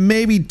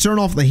maybe turn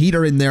off the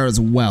heater in there as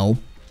well,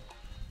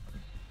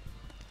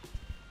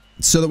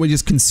 so that we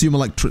just consume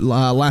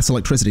less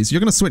electricity. So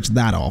you're going to switch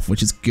that off,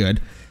 which is good.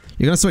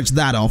 You're going to switch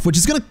that off, which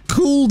is going to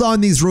cool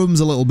down these rooms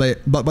a little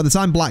bit. But by the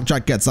time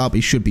Blackjack gets up, he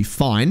should be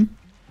fine.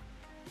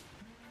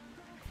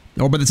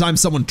 Or by the time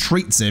someone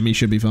treats him, he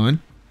should be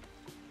fine.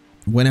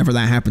 Whenever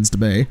that happens to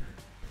be.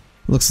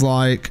 Looks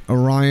like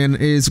Orion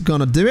is going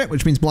to do it,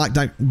 which means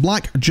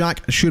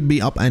Blackjack should be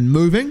up and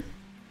moving.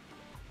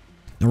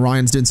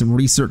 Orion's doing some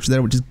research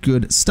there, which is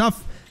good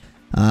stuff.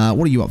 What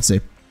are you up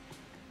to?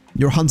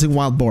 You're hunting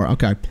wild boar.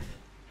 Okay.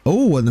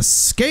 Oh, an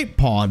escape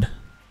pod.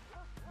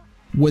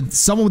 With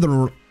someone with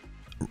a...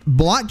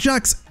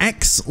 Blackjack's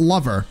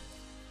ex-lover.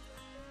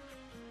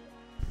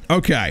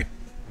 Okay.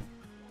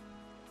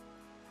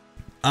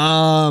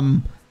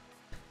 Okay,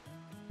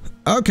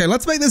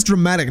 let's make this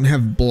dramatic and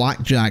have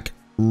Blackjack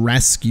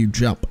rescue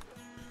Jump.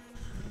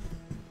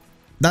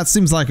 That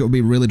seems like it would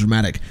be really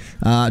dramatic.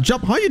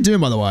 Jump, how are you doing,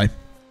 by the way?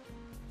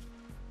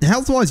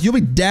 Health-wise, you'll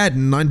be dead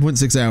in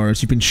 9.6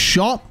 hours. You've been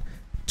shot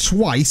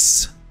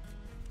twice.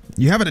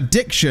 You have an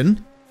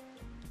addiction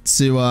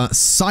to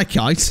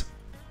psychite,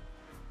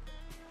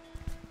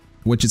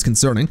 which is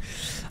concerning.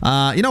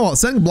 You know what?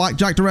 Sending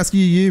Blackjack to rescue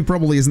you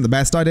probably isn't the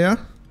best idea.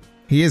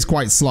 He is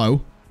quite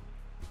slow.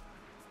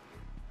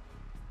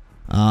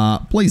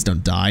 Please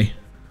don't die.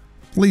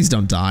 Please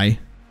don't die.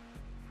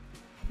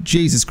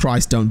 Jesus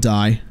Christ, don't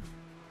die.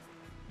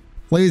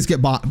 Please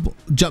get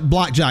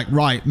Blackjack.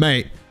 Right,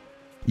 mate.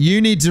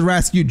 You need to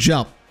rescue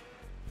Jump.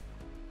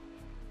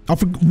 Oh,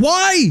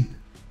 why?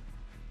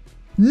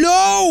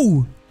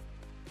 No!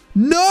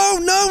 No,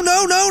 no,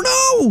 no, no,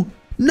 no!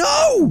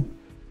 No!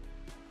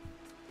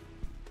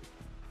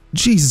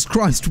 Jesus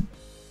Christ.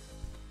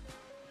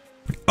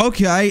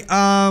 Okay,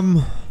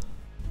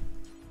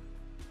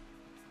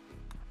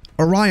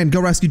 Orion,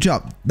 go rescue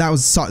Jump.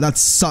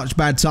 That's such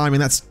bad timing.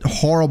 That's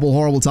horrible,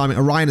 horrible timing.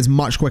 Orion is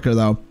much quicker,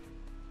 though.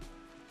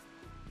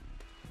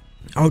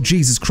 Oh,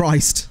 Jesus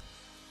Christ.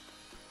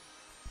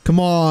 Come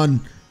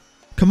on.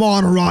 Come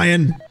on,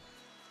 Orion.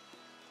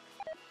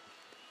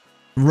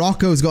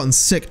 Rocco's gotten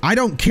sick. I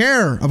don't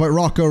care about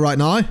Rocco right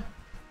now.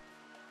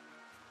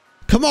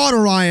 Come on,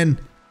 Orion.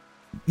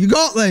 You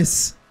got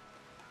this.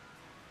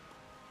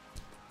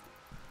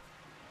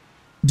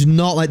 Do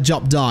not let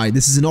Jump die.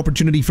 This is an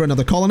opportunity for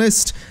another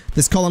colonist.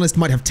 This colonist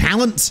might have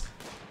talent.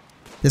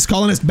 This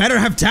colonist better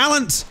have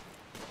talent.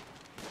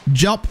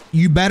 Jump,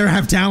 you better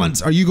have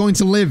talent. Are you going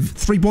to live?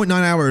 3.9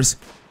 hours.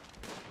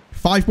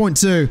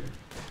 5.2.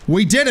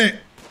 We did it.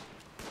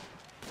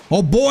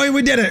 Oh boy,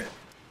 we did it.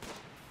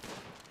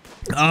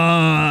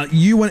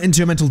 You went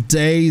into a mental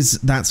daze.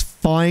 That's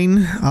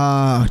fine.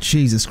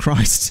 Jesus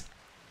Christ.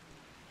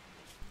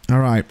 All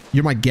right,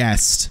 you're my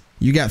guest.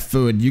 You get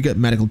food. You get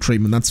medical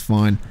treatment. That's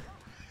fine.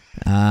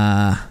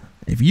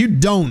 If you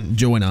don't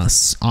join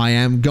us, I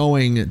am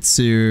going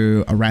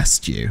to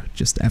arrest you.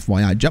 Just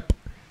FYI, Jump.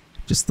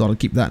 Just thought I'd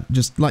keep that.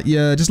 Just let you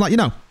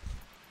know.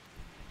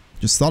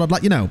 Just thought I'd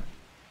let you know.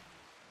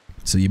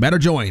 So you better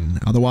join.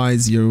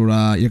 Otherwise, you're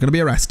going to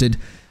be arrested,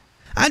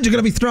 and you're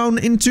going to be thrown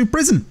into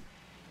prison.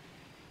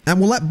 And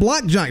we'll let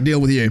Blackjack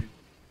deal with you,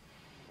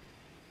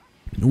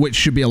 which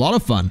should be a lot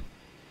of fun.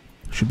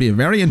 Should be a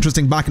very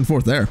interesting back and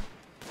forth there.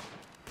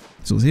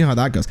 So we'll see how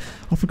that goes.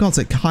 Oh, for God's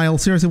sake, Kyle,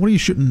 seriously, what are you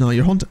shooting now?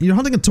 You're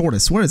hunting a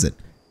tortoise. Where is it?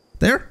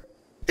 There?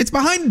 It's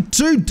behind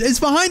it's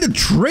behind a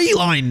tree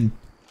line.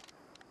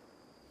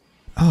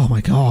 Oh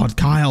my God,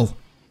 Kyle.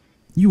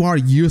 You are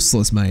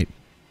useless, mate.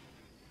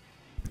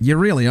 You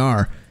really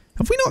are.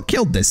 Have we not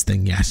killed this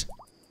thing yet?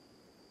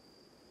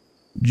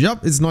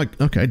 Jump is not...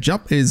 Okay,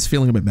 Jump is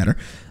feeling a bit better.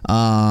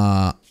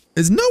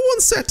 Is no one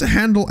set to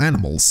handle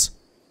animals?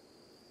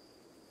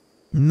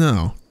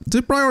 No.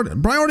 Do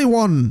priority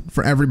 1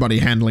 for everybody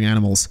handling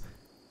animals.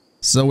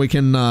 So we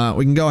can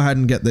go ahead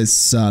and get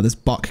this this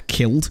buck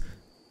killed.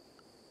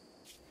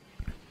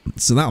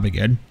 So that'll be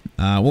good.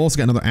 We'll also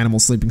get another animal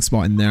sleeping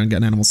spot in there and get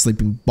an animal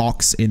sleeping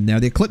box in there.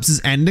 The eclipse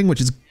is ending, which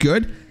is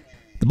good.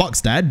 The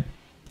buck's dead.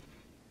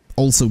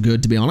 Also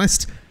good, to be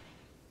honest.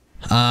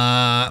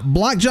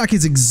 Blackjack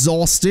is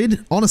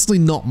exhausted. Honestly,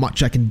 not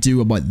much I can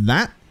do about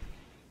that.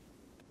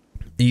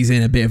 He's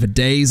in a bit of a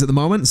daze at the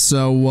moment,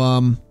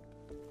 so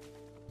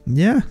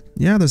yeah,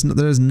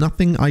 there's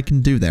nothing I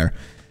can do there.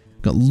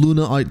 Got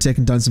Luna out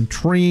taking down some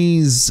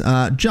trees.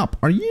 Jup,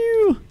 are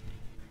you...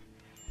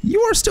 You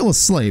are still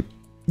asleep.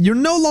 You're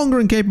no longer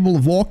incapable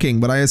of walking,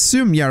 but I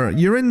assume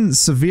you're in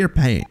severe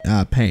pain.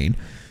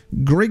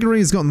 Gregory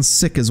has gotten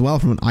sick as well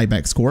from an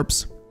ibex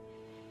corpse.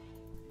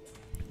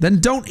 Then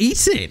don't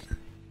eat it.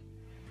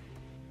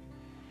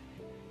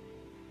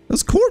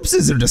 Those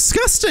corpses are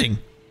disgusting.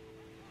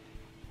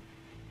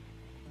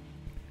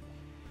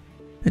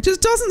 It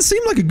just doesn't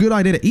seem like a good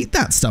idea to eat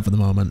that stuff at the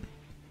moment.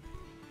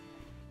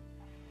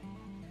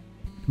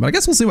 But I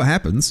guess we'll see what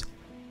happens.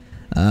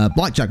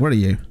 Blackjack, where are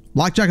you?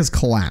 Blackjack has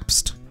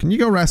collapsed. Can you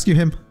go rescue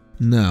him?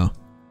 No.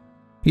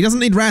 He doesn't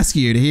need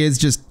rescued.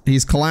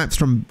 He's collapsed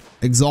from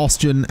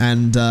exhaustion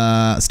and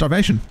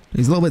starvation.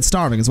 He's a little bit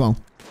starving as well.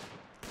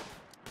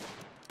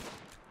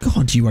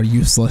 God, you are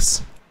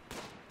useless.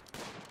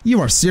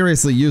 You are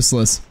seriously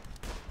useless.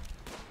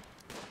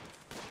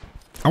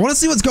 I want to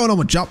see what's going on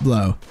with Jup,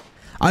 though.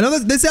 I know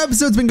that this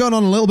episode's been going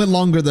on a little bit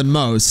longer than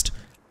most,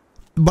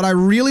 but I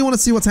really want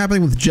to see what's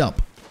happening with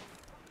Jup.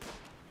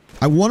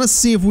 I want to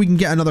see if we can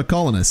get another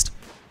colonist.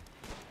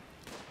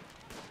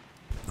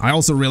 I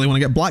also really want to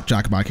get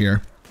Blackjack back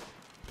here.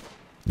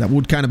 That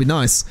would kind of be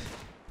nice.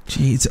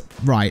 Jeez.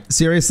 Right.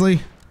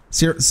 Seriously?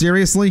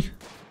 Seriously?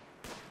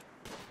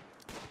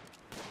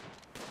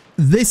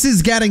 This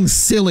is getting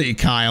silly,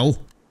 Kyle.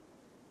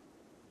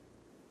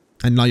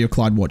 And now you're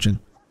Clyde watching.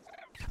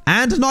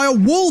 And now a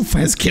wolf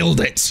has killed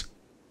it.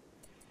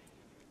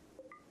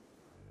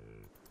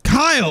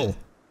 Kyle!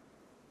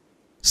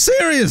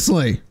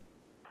 Seriously?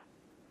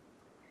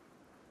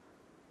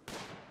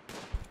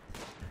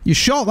 You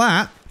shot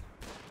that.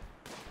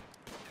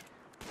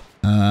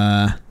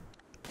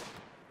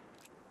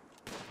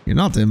 You're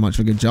not doing much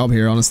of a good job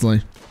here,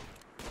 honestly.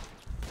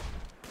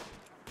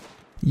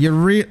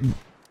 You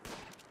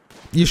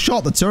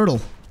shot the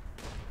turtle.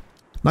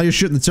 Now you're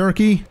shooting the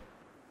turkey.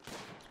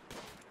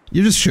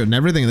 You're just shooting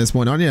everything at this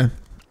point, aren't you?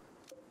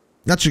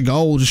 That's your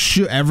goal. Just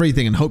shoot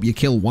everything and hope you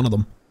kill one of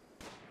them.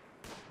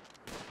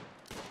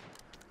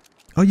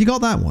 Oh, you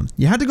got that one.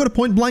 You had to go to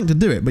point blank to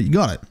do it, but you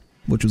got it,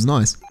 which was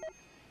nice.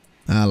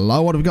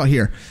 Hello, what have we got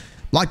here?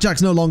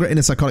 Blackjack's no longer in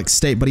a psychotic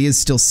state, but he is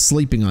still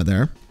sleeping out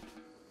there.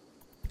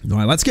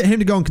 Alright, let's get him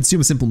to go and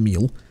consume a simple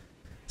meal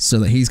so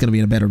that he's going to be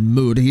in a better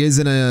mood. There's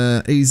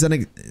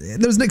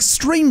an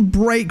extreme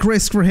break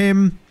risk for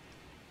him,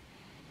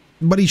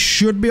 but he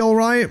should be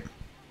alright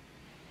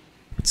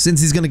since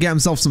he's going to get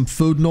himself some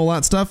food and all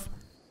that stuff.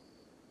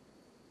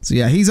 So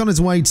yeah, he's on his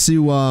way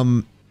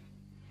to,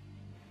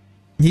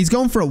 he's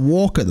going for a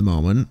walk at the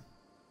moment.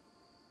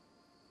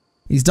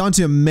 He's down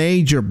to a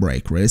major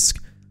break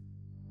risk.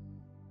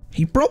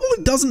 He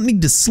probably doesn't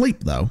need to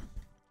sleep though,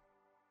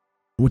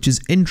 which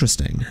is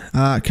interesting.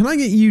 Can I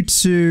get you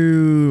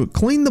to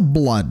clean the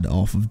blood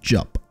off of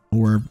Jup?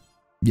 Or,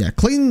 yeah,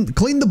 clean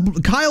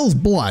Kyle's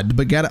blood,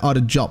 but get it out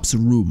of Jup's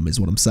room is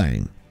what I'm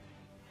saying.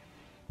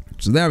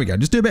 So there we go.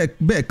 Just do a bit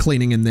of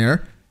cleaning in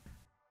there.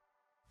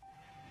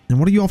 And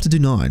what are you off to do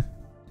now?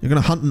 You're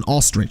gonna hunt an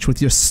ostrich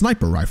with your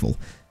sniper rifle.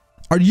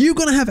 Are you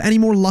gonna have any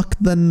more luck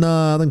than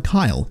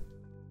Kyle?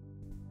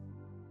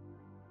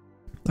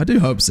 I do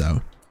hope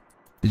so.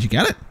 Did you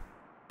get it?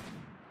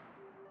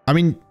 I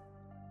mean,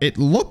 it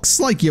looks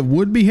like you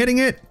would be hitting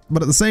it,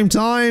 but at the same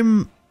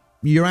time,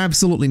 you're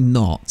absolutely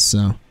not,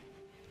 so.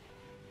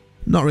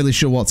 Not really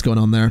sure what's going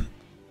on there.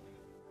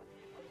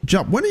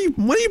 Jup, when are you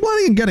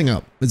planning on getting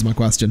up, is my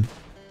question.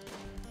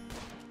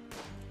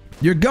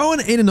 You're going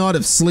in and out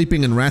of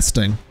sleeping and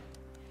resting.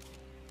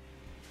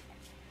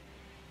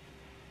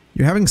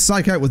 You're having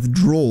psych out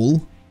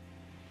withdrawal.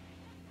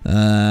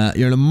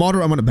 You're in a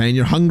moderate amount of pain.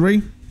 You're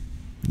hungry.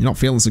 You're not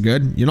feeling so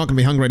good. You're not going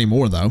to be hungry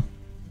anymore, though.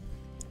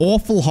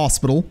 Awful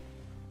hospital.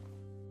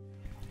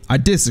 I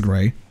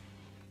disagree.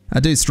 I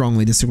do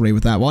strongly disagree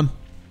with that one.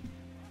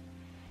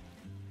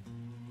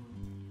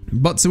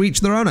 But to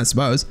each their own, I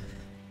suppose.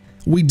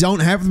 We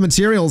don't have the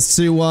materials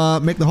to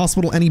make the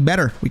hospital any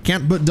better. We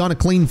can't put down a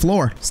clean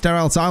floor,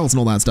 sterile tiles and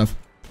all that stuff.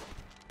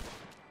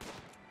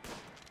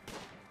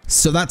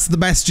 So that's the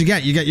best you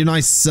get. You get your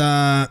nice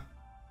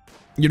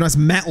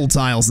metal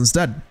tiles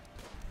instead.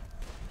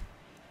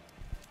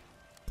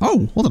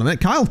 Oh, hold on a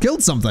minute. Kyle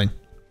killed something.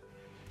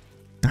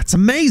 That's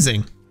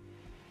amazing.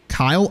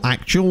 Kyle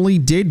actually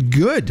did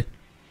good.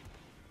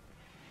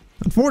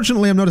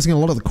 Unfortunately, I'm noticing a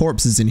lot of the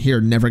corpses in here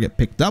never get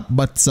picked up,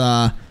 but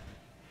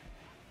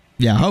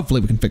yeah, hopefully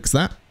we can fix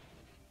that.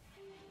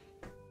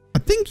 I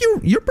think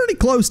you're pretty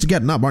close to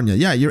getting up, aren't you?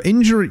 Yeah, you're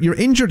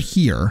injured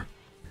here.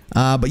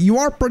 But you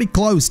are pretty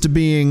close to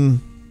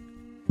being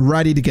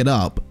ready to get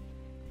up.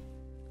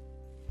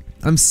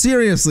 I'm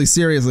seriously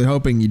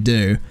hoping you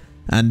do,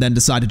 and then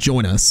decide to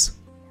join us.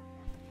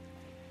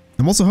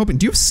 I'm also hoping,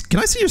 can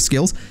I see your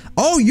skills?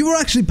 Oh, you were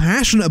actually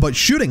passionate about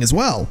shooting as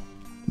well.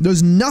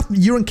 There's nothing,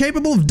 you're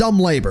incapable of dumb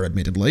labor,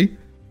 admittedly.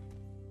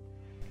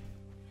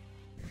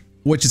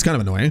 Which is kind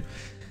of annoying.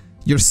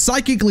 You're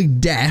psychically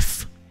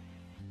deaf,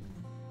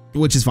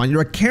 which is fine.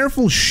 You're a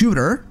careful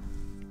shooter,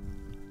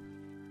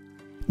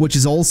 which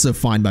is also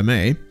fine by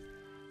me.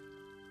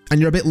 And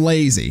you're a bit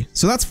lazy,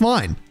 so that's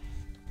fine.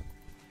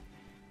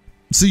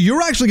 So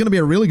you're actually going to be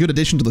a really good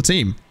addition to the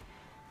team.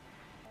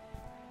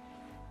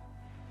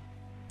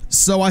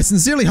 So I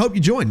sincerely hope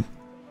you join,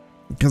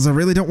 because I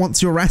really don't want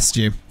to arrest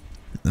you.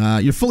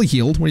 You're fully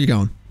healed. Where are you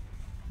going?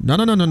 No,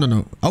 no, no, no, no,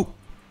 no. Oh.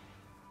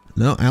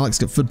 No, Alex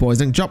got food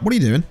poisoning. Jup, what are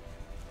you doing?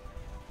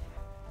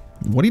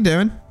 What are you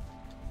doing?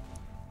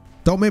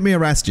 Don't make me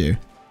arrest you.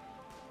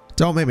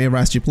 Don't make me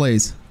arrest you,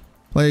 please.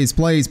 Please,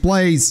 please,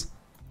 please.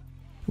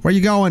 Where are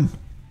you going?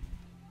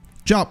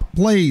 Jup,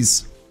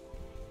 please.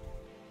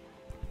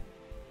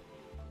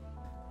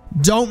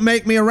 Don't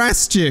make me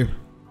arrest you.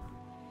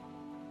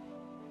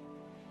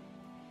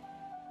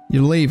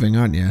 You're leaving,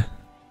 aren't you?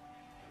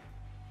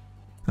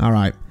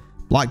 Alright.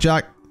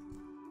 Blackjack.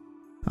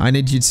 I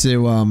need you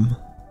to,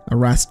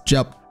 arrest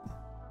Jup.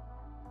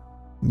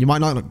 You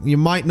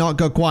might not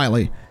go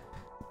quietly.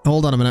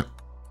 Hold on a minute.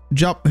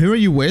 Jup, who are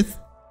you with?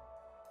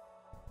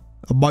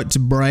 About to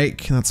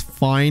break. That's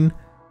fine.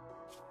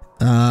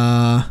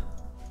 Does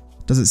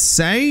it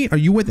say? Are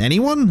you with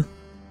anyone?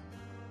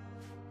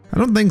 I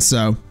don't think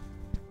so.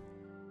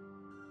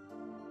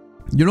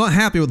 You're not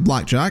happy with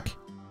Blackjack.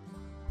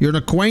 You're an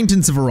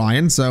acquaintance of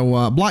Orion,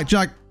 so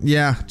Blackjack,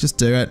 yeah, just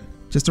do it.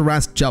 Just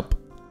arrest Jup.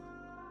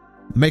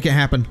 Make it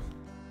happen.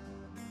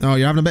 Oh,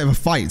 you're having a bit of a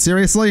fight.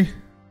 Seriously?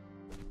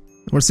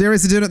 We're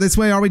seriously doing it this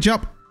way, are we,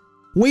 Jup?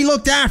 We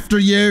looked after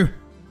you.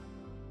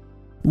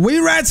 We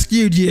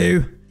rescued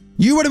you.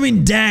 You would have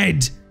been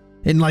dead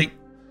in like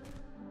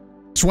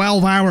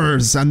 12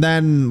 hours and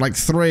then like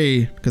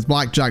 3 because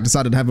Blackjack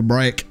decided to have a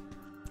break.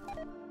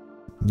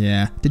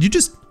 Yeah. Did you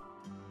just...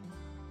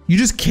 You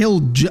just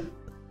killed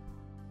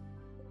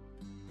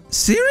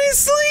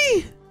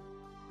Seriously?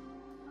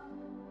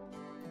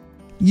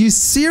 You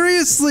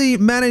seriously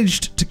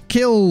managed to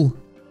kill...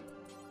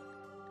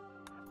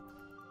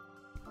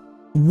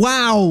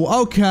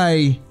 Wow,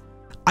 okay.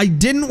 I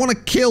didn't want to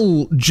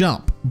kill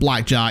Jump,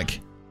 Blackjack.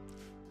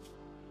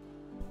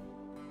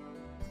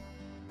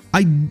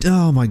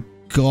 Oh my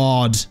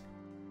god.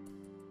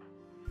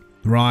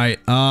 Right,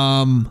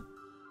 I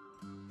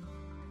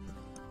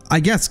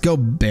guess go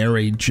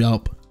bury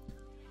Jump.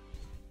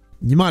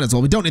 You might as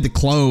well. We don't need the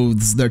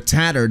clothes. They're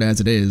tattered as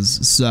it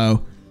is,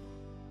 so...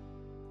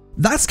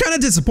 That's kind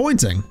of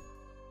disappointing.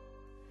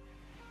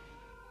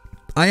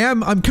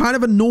 I'm kind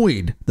of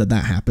annoyed that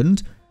that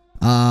happened.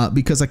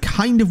 Because I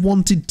kind of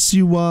wanted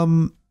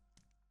to,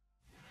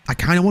 I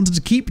kind of wanted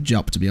to keep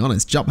Jup, to be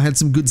honest. Jup had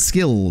some good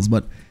skills,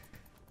 but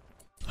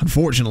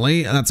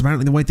unfortunately, that's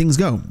apparently the way things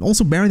go.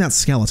 Also, bury that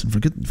skeleton,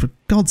 for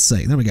God's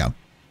sake. There we go.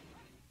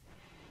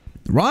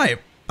 Right.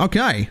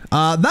 Okay.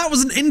 That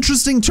was an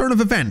interesting turn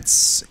of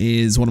events,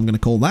 is what I'm going to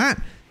call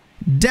that.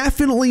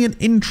 Definitely an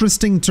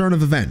interesting turn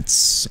of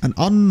events.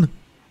 An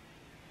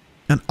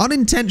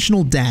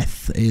unintentional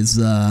death is,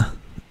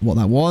 what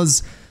that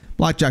was.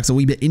 Blackjack's a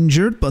wee bit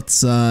injured, but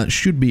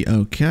should be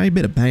okay.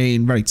 Bit of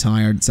pain, very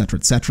tired, etc.,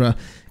 etc.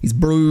 He's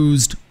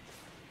bruised,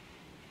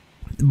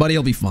 but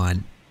he'll be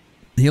fine.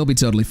 He'll be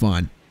totally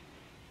fine.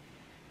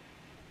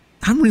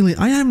 I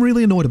am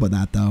really annoyed about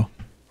that, though.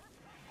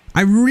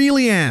 I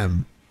really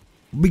am,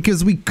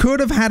 because we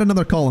could have had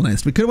another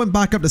colonist. We could have went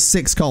back up to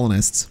 6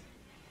 colonists.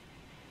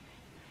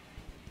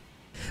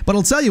 But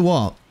I'll tell you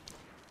what.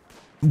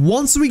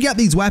 Once we get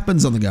these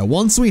weapons on the go,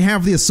 once we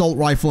have the assault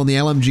rifle and the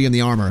LMG and the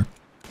armor,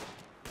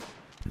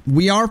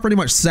 we are pretty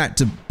much set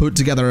to put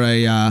together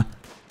a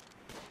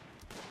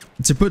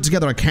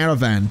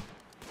caravan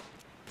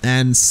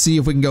and see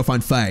if we can go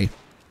find Faye.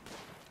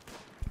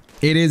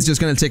 It is just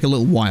going to take a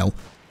little while.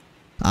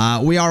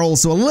 We are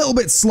also a little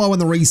bit slow in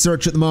the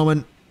research at the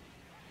moment,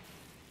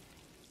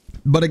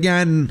 but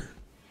again,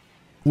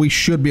 we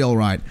should be all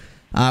right.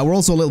 We're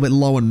also a little bit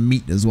low on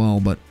meat as well,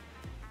 but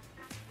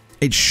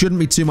it shouldn't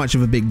be too much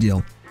of a big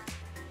deal.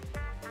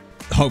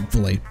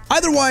 Hopefully.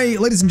 Either way,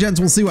 ladies and gents,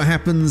 we'll see what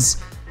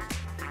happens.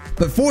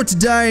 But for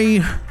today,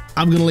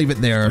 I'm going to leave it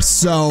there.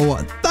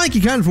 So, thank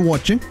you kind for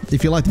watching.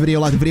 If you liked the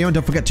video, and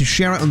don't forget to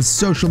share it on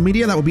social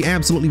media. That would be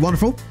absolutely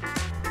wonderful.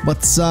 But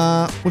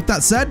with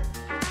that said,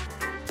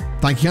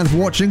 thank you kind for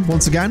watching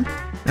once again,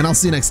 and I'll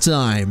see you next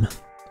time.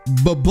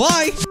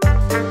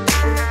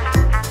 Bye-bye!